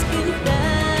has been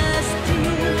fasting.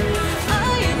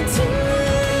 I intend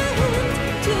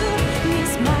to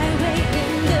miss my way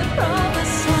in the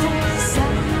promised land.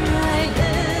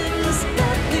 Silence,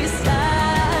 deadly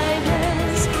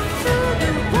silence. Through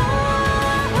the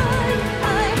wide,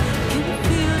 I can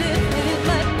feel it with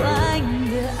my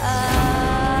blind eye.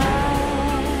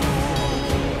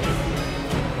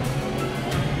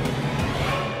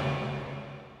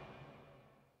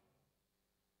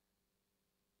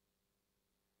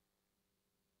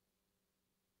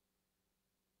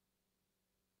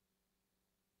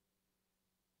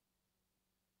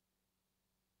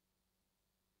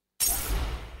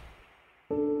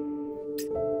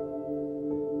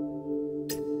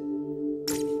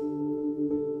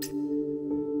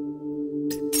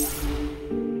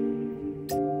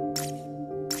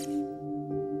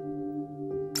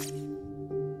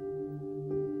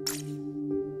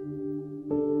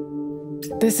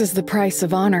 This is the price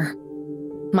of honor.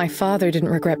 My father didn't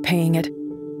regret paying it,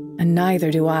 and neither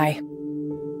do I.